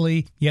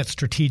 Quietly, yet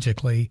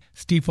strategically,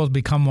 Stifel's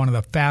become one of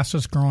the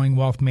fastest growing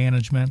wealth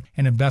management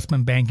and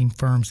investment banking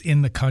firms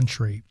in the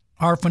country.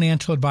 Our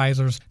financial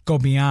advisors go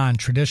beyond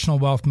traditional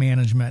wealth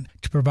management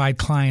to provide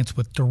clients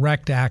with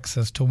direct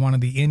access to one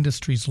of the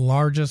industry's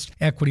largest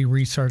equity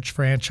research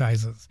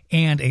franchises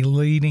and a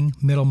leading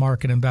middle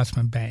market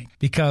investment bank,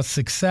 because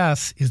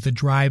success is the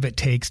drive it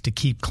takes to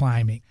keep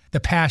climbing,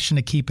 the passion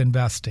to keep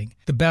investing,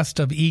 the best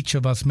of each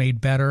of us made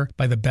better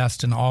by the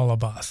best in all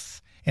of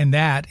us. And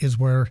that is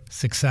where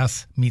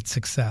success meets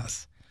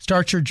success.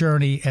 Start your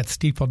journey at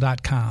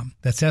Stifel.com.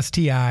 That's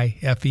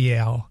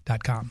STIFEL.com.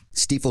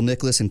 Stifel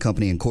Nicholas and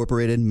Company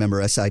Incorporated,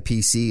 member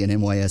SIPC and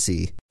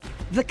NYSE.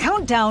 The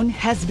countdown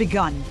has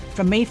begun.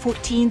 From May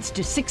 14th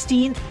to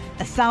 16th,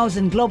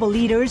 1,000 global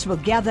leaders will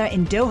gather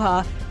in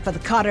Doha for the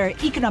Qatar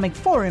Economic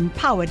Forum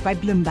powered by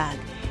Bloomberg.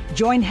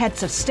 Join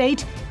heads of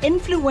state,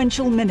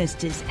 influential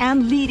ministers,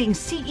 and leading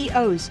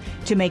CEOs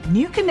to make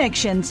new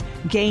connections,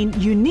 gain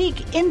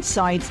unique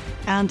insights,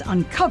 and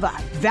uncover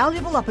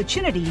valuable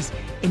opportunities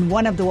in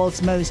one of the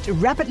world's most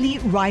rapidly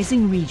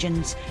rising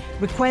regions.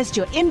 Request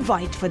your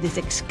invite for this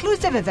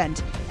exclusive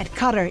event at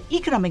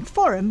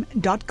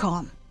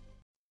QatarEconomicForum.com.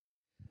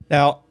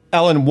 Now,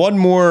 Ellen, one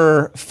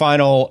more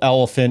final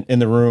elephant in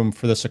the room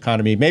for this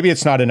economy. Maybe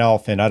it's not an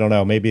elephant. I don't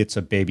know. Maybe it's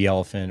a baby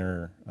elephant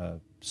or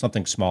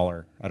something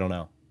smaller. I don't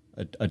know.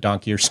 A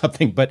donkey or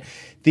something. But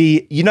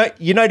the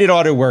United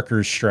Auto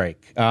Workers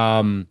strike.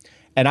 And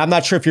I'm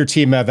not sure if your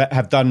team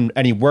have done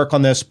any work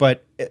on this,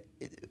 but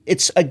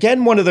it's,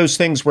 again, one of those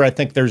things where I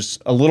think there's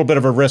a little bit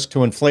of a risk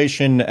to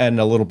inflation and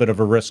a little bit of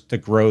a risk to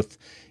growth.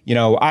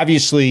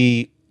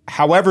 Obviously,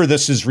 however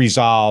this is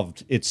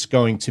resolved, it's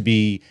going to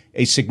be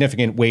a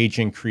significant wage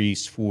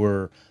increase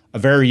for a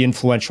very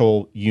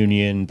influential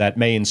union that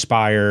may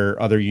inspire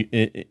other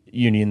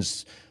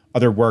unions,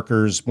 other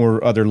workers,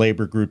 other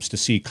labor groups to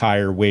seek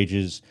higher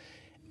wages.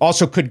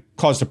 Also could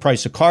cause the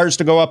price of cars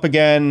to go up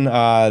again.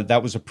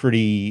 That was a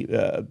pretty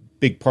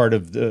big part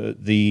of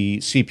the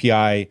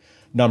CPI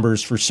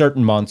numbers for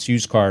certain months,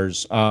 used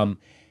cars.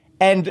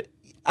 And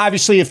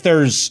obviously, if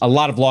there's a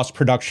lot of lost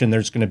production,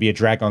 there's going to be a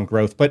drag on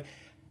growth. But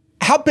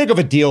how big of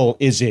a deal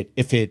is it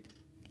if it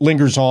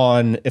lingers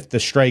on, if the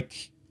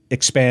strike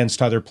expands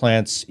to other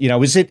plants?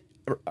 Is it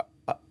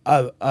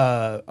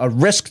a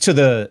risk to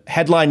the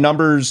headline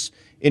numbers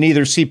in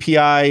either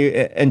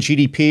CPI and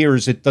GDP, or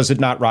does it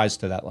not rise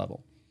to that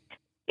level?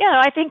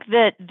 Yeah, I think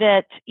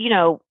that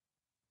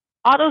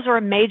autos are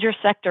a major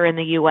sector in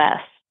the U.S.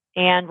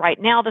 And right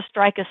now the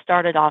strike has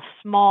started off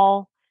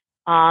small.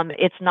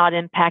 It's not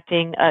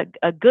impacting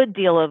a good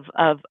deal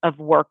of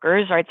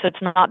workers, right? So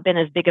it's not been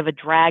as big of a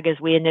drag as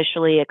we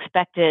initially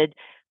expected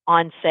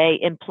on, say,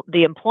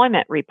 the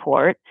employment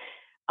report.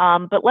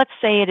 But let's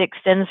say it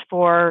extends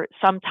for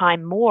some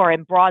time more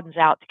and broadens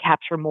out to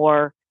capture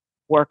more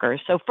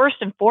workers. So first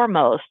and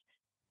foremost,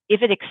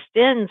 if it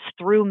extends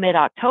through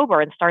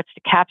mid-October and starts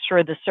to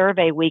capture the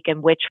survey week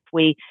in which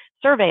we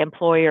survey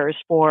employers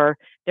for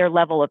their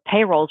level of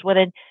payrolls, well,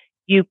 then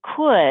you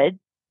could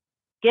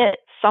get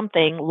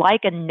something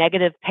like a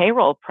negative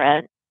payroll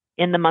print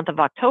in the month of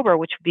October,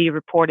 which would be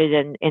reported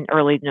in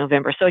early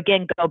November. So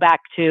again, go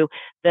back to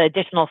the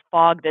additional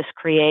fog this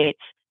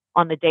creates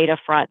on the data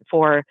front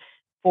for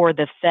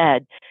the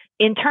Fed.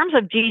 In terms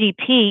of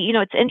GDP,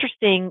 it's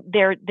interesting.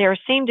 There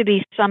seemed to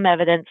be some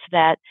evidence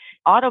that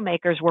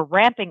automakers were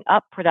ramping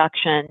up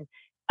production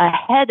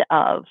ahead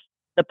of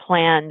the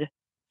planned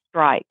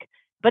strike.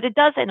 But it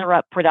does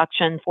interrupt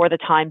production for the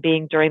time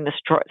being during the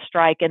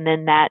strike, and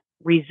then that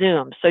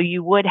resumes. So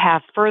you would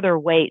have further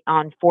weight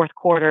on fourth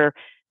quarter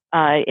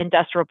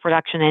industrial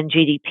production and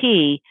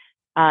GDP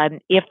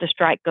if the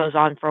strike goes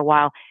on for a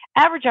while.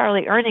 Average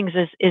hourly earnings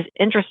is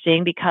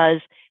interesting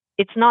because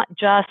it's not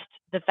just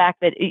the fact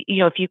that,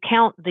 if you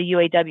count the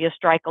UAW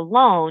strike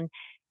alone,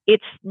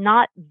 it's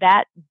not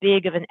that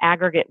big of an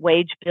aggregate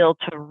wage bill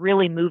to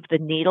really move the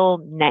needle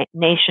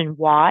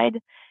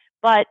nationwide.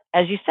 But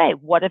as you say,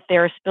 what if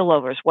there are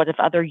spillovers? What if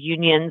other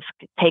unions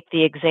take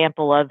the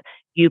example of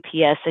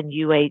UPS and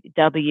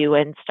UAW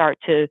and start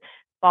to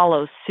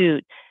follow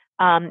suit?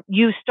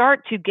 You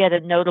start to get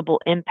a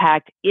notable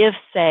impact if,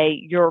 say,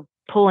 you're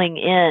pulling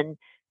in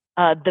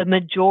the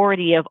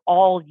majority of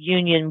all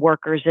union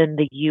workers in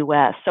the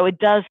U.S. So it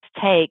does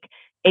take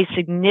a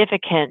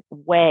significant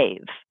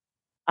wave,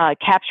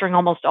 capturing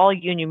almost all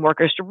union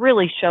workers, to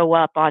really show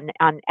up on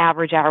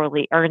average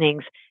hourly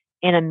earnings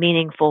in a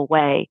meaningful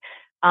way.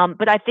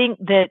 But I think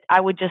that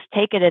I would just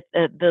take it at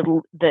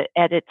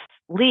at its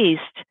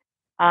least.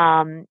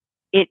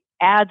 It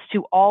adds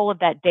to all of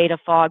that data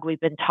fog we've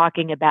been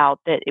talking about,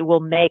 that it will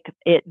make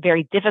it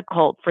very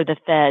difficult for the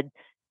Fed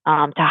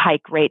to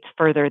hike rates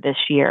further this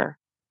year.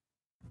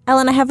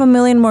 Ellen, I have a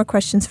million more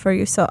questions for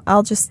you, so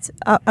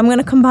I'm going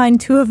to combine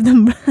two of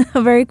them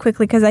very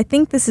quickly because I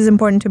think this is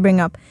important to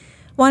bring up.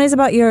 One is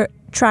about your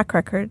track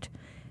record,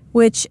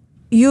 which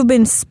you've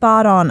been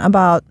spot on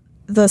about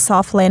the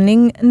soft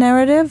landing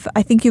narrative.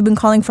 I think you've been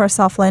calling for a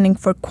soft landing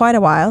for quite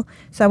a while,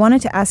 so I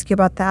wanted to ask you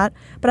about that.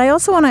 But I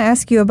also want to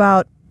ask you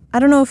about, I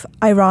don't know if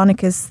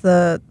ironic is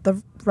the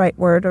right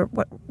word or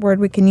what word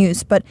we can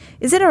use, but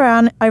is it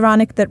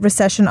ironic that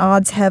recession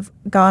odds have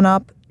gone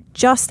up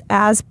just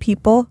as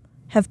people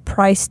have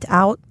priced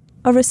out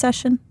a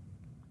recession?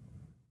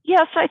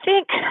 Yes, I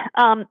think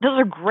those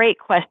are great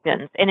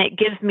questions, and it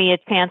gives me a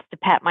chance to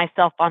pat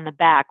myself on the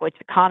back, which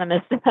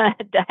economists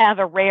have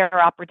a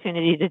rare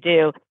opportunity to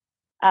do.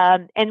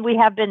 And we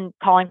have been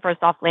calling for a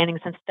soft landing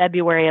since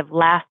February of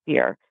last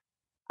year.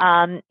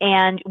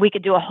 And we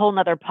could do a whole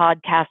nother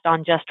podcast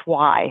on just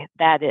why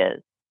that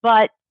is.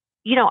 But,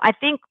 I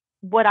think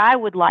what I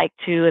would like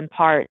to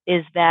impart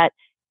is that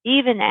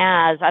even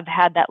as I've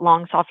had that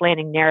long soft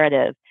landing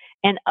narrative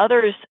and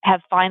others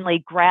have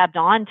finally grabbed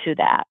onto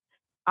that,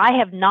 I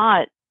have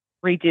not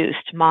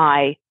reduced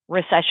my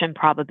recession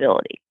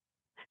probability.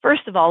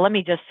 First of all, let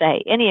me just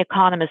say, any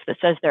economist that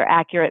says they're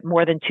accurate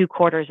more than 2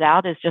 quarters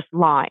out is just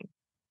lying.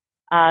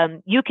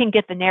 You can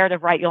get the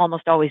narrative right. You'll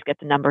almost always get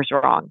the numbers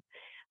wrong.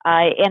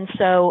 And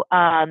so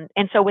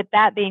with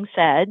that being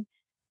said,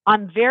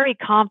 I'm very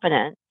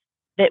confident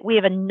that we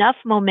have enough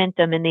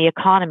momentum in the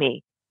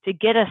economy to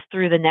get us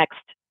through the next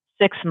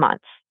 6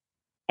 months.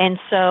 And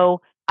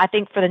so I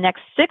think for the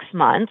next 6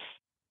 months,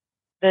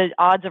 the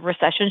odds of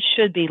recession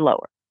should be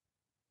lower.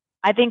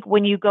 I think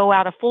when you go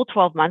out a full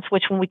 12 months,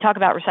 which when we talk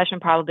about recession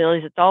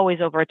probabilities, it's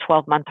always over a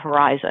 12-month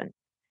horizon.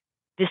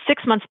 The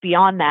 6 months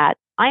beyond that,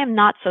 I am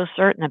not so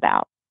certain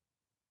about.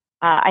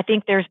 I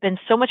think there's been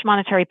so much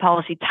monetary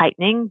policy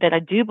tightening that I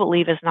do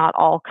believe has not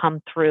all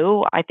come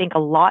through. I think a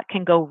lot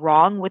can go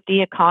wrong with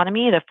the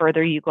economy the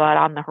further you go out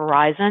on the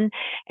horizon.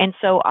 And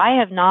so I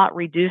have not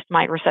reduced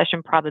my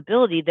recession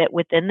probability that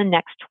within the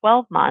next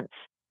 12 months,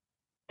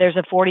 there's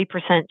a 40%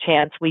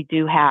 chance we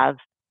do have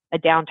a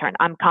downturn.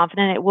 I'm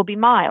confident it will be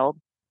mild,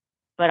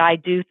 but I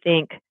do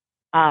think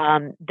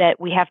that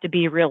we have to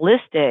be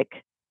realistic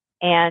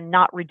and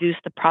not reduce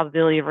the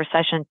probability of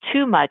recession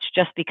too much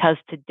just because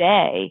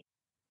today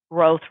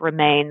growth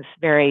remains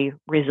very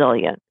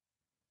resilient.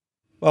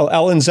 Well,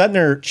 Ellen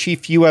Zentner,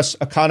 Chief U.S.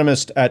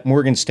 Economist at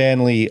Morgan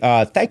Stanley,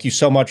 thank you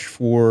so much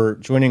for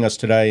joining us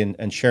today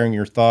and sharing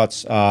your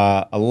thoughts.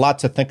 A lot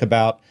to think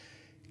about.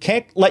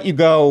 Can't let you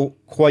go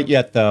quite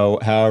yet, though.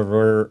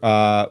 However,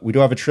 we do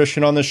have a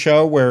tradition on the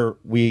show where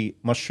we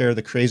must share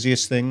the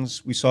craziest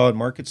things we saw in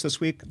markets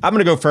this week. I'm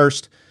going to go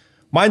first.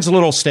 Mine's a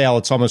little stale.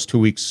 It's almost 2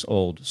 weeks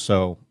old,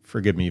 so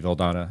forgive me,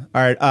 Vildana.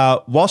 All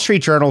right, Wall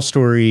Street Journal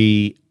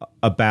story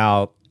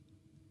about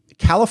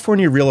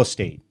California real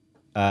estate,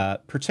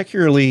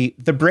 particularly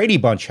the Brady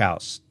Bunch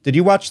house. Did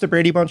you watch the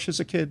Brady Bunch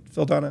as a kid,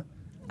 Vildana?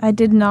 I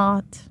did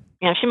not.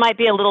 She might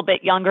be a little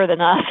bit younger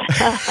than us.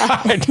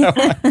 I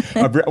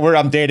know.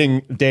 I'm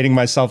dating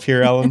myself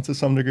here, Ellen, to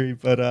some degree.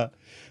 But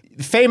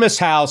famous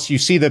house, you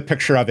see the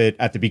picture of it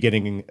at the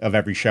beginning of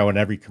every show and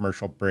every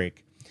commercial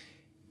break.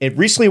 It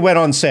recently went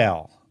on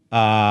sale.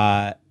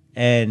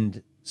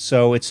 And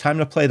so it's time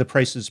to play the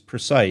Price is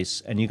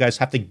Precise. And you guys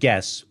have to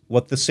guess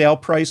what the sale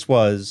price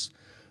was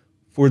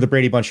for the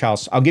Brady Bunch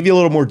house. I'll give you a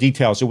little more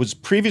details. It was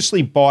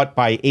previously bought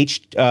by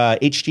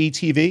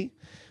HGTV,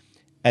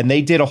 and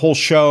they did a whole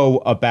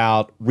show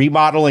about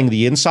remodeling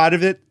the inside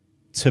of it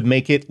to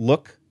make it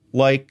look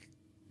like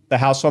the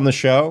house on the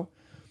show,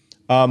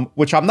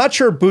 which I'm not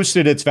sure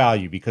boosted its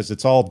value because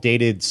it's all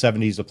dated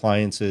 70s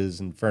appliances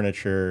and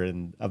furniture,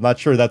 and I'm not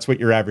sure that's what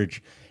your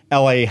average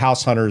LA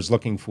house hunter is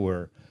looking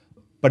for.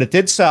 But it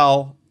did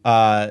sell.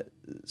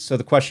 So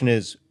the question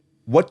is,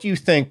 what do you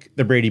think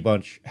the Brady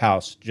Bunch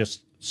house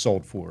just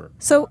sold for?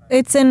 So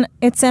it's in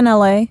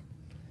LA.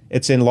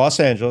 It's in Los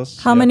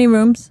Angeles. How many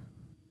rooms?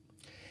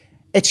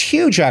 It's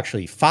huge,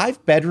 actually.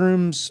 5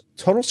 bedrooms,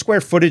 total square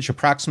footage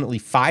approximately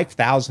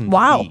 5,000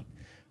 feet.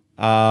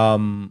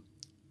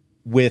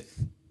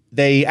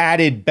 They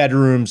added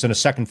bedrooms and a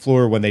second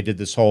floor when they did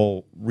this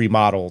whole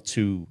remodel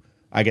to,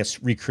 I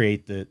guess,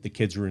 recreate the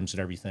kids' rooms and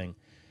everything.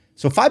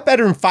 So 5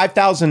 bedroom,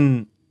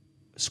 5,000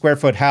 square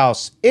foot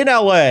house in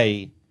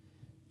LA,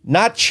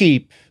 not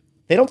cheap.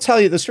 They don't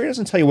tell you, the story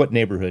doesn't tell you what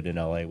neighborhood in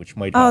LA, which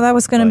might help. Oh, that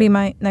was going to be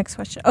my next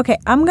question. Okay,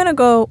 I'm going to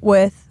go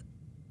with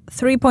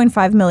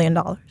 $3.5 million.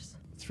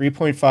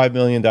 $3.5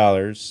 million.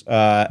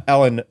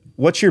 Ellen,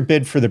 what's your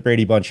bid for the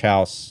Brady Bunch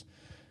house?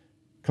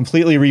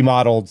 Completely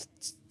remodeled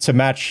to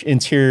match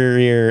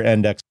interior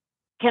and exterior.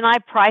 Can I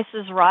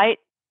prices right,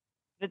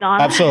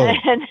 Vidana? Absolutely.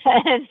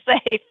 and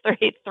say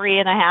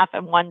 $3.5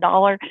 and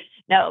 $1?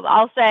 No,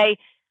 I'll say,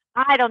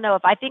 I don't know.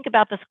 If I think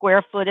about the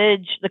square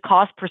footage, the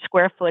cost per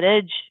square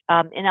footage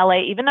in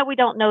LA, even though we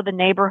don't know the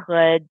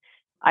neighborhood,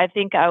 I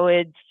think I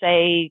would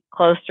say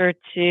closer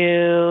to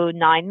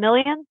 $9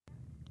 million.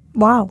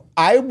 Wow.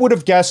 I would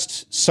have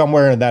guessed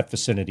somewhere in that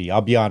vicinity,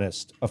 I'll be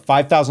honest. A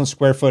 5,000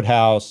 square foot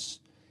house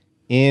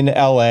in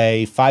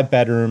LA, 5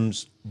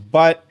 bedrooms.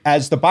 But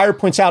as the buyer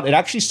points out, it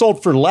actually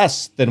sold for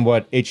less than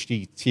what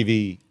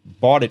HGTV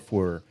bought it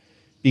for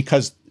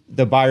because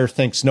the buyer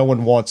thinks no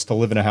one wants to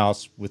live in a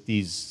house with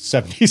these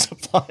 70s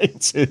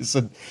appliances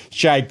and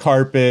shag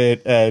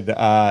carpet. And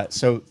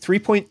so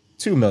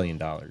 $3.2 million.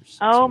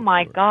 Oh,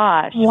 my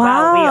gosh.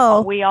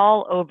 Wow. We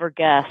all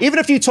overguessed. Even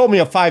if you told me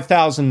a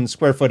 5,000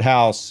 square foot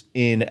house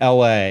in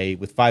LA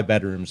with 5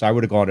 bedrooms, I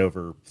would have gone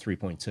over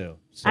 3.2. So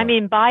I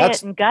mean, buy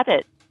it and gut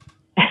it.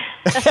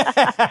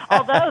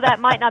 Although that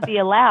might not be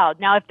allowed.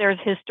 Now, if there's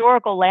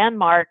historical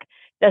landmark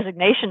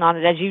designation on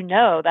it, as you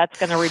know, that's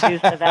going to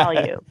reduce the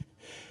value.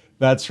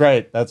 That's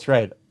right.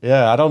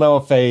 Yeah, I don't know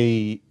if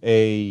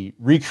a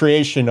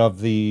recreation of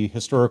the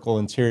historical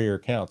interior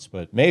counts,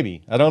 but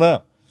maybe. I don't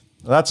know.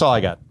 That's all I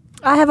got.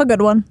 I have a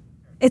good one.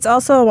 It's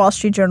also a Wall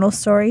Street Journal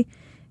story.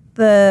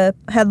 The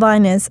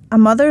headline is, "A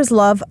Mother's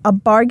Love, a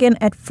Bargain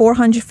at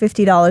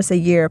 $450 a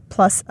year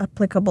plus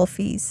applicable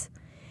fees."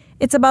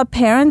 It's about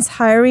parents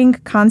hiring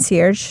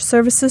concierge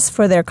services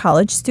for their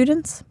college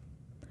students.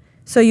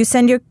 So you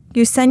send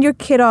your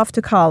kid off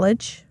to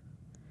college,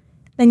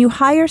 then you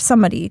hire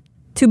somebody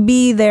to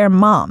be their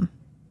mom.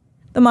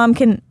 The mom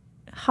can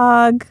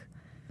hug,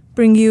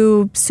 bring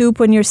you soup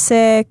when you're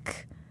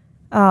sick,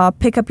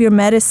 pick up your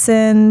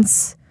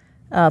medicines,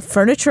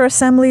 Furniture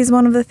assembly is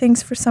one of the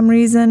things for some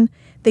reason.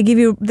 They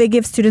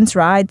give students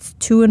rides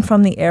to and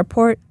from the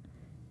airport.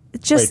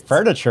 It's just Wait,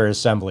 furniture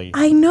assembly.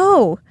 I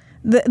know.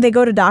 They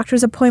go to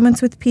doctor's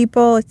appointments with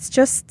people. It's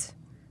just,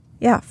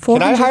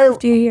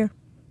 $450 a year.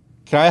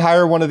 Can I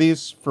hire one of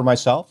these for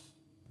myself?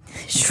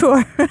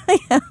 Sure.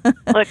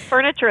 Look,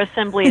 furniture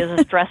assembly is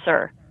a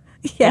stressor.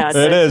 Yes.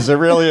 It is. It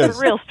really is. It's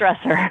a real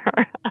stressor.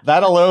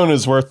 That alone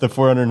is worth the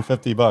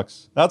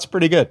 $450. That's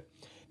pretty good.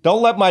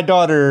 Don't let my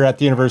daughter at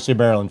the University of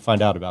Maryland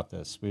find out about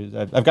this.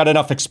 I've got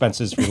enough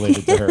expenses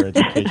related to her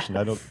education.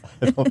 I don't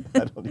need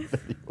that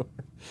anymore.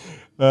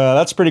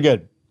 That's pretty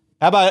good.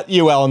 How about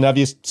you, Ellen? Have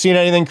you seen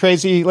anything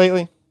crazy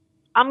lately?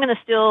 I'm going to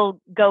still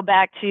go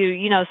back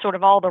to, sort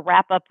of all the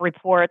wrap-up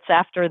reports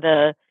after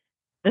the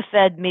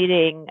Fed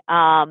meeting,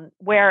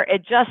 where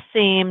it just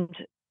seemed,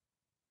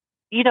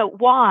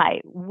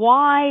 why?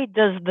 Why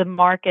does the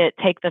market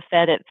take the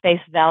Fed at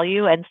face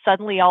value and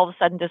suddenly all of a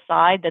sudden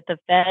decide that the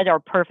Fed are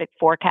perfect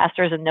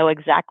forecasters and know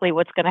exactly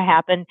what's going to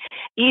happen,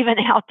 even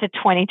out to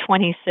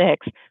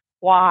 2026?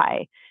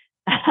 Why?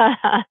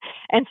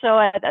 And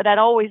so that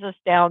always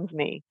astounds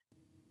me.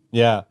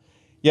 Yeah.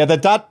 Yeah, the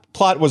dot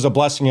plot was a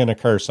blessing and a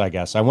curse, I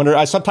guess.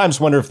 I sometimes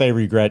wonder if they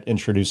regret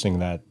introducing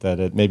that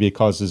it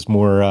causes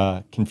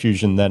more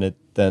confusion than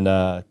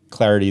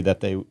clarity that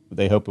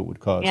they hope it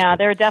would cause. Yeah,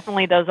 there are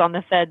definitely those on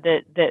the Fed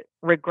that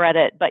regret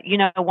it. But,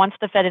 once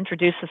the Fed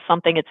introduces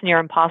something, it's near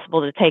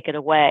impossible to take it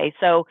away.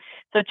 So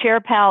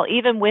Chair Powell,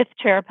 even with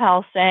Chair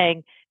Powell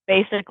saying,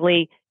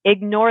 basically,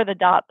 ignore the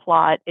dot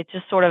plot, it's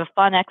just sort of a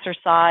fun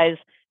exercise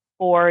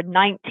for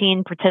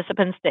 19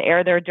 participants to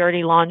air their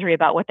dirty laundry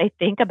about what they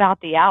think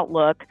about the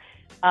outlook.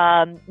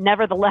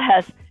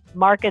 Nevertheless,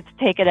 markets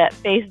take it at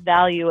face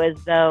value as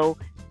though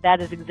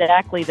that is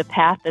exactly the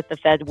path that the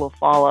Fed will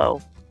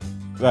follow.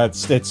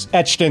 It's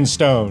etched in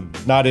stone,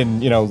 not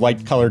in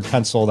light colored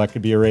pencil that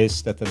could be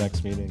erased at the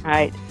next meeting.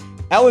 Right.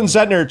 Ellen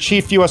Zentner,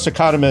 Chief U.S.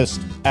 Economist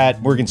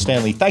at Morgan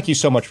Stanley. Thank you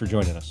so much for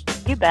joining us.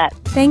 You bet.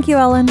 Thank you,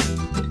 Ellen.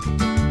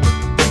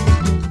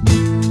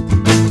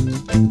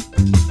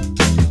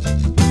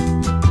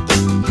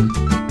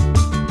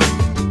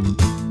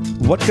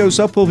 What Goes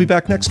Up will be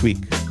back next week.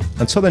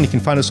 Until then, you can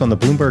find us on the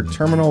Bloomberg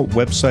Terminal,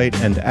 website,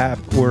 and app,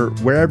 or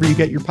wherever you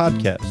get your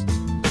podcasts.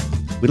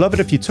 We'd love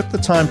it if you took the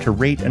time to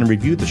rate and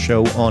review the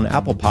show on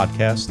Apple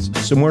Podcasts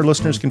so more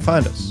listeners can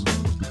find us.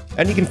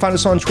 And you can find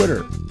us on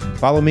Twitter.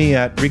 Follow me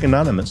at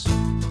Reganonymous.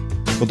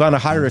 Vildana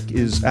Heinrich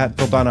is at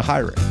Vildana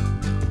Heinrich.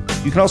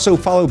 You can also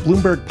follow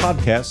Bloomberg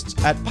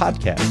Podcasts at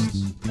Podcasts.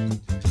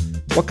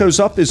 What Goes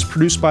Up is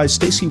produced by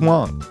Stacey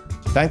Wong.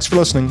 Thanks for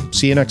listening.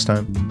 See you next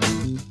time.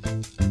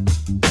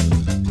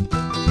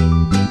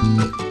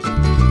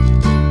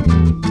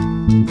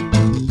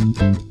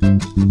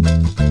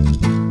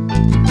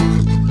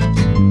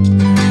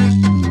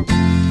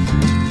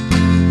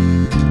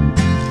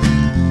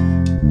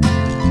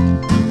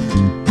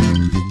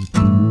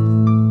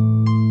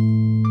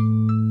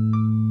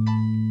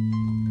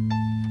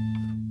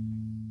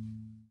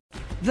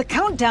 The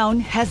countdown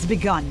has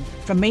begun.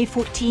 From May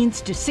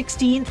 14th to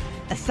 16th,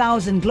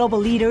 1,000 global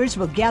leaders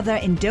will gather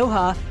in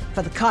Doha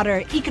for the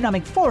Qatar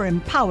Economic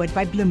Forum powered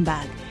by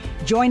Bloomberg.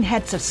 Join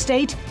heads of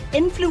state,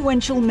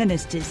 influential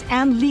ministers,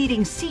 and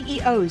leading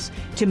CEOs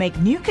to make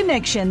new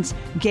connections,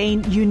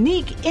 gain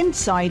unique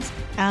insights,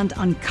 and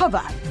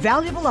uncover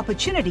valuable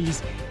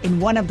opportunities in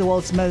one of the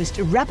world's most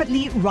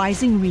rapidly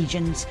rising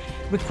regions.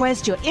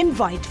 Request your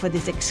invite for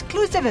this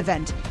exclusive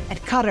event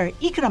at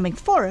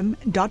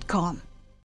QatarEconomicForum.com.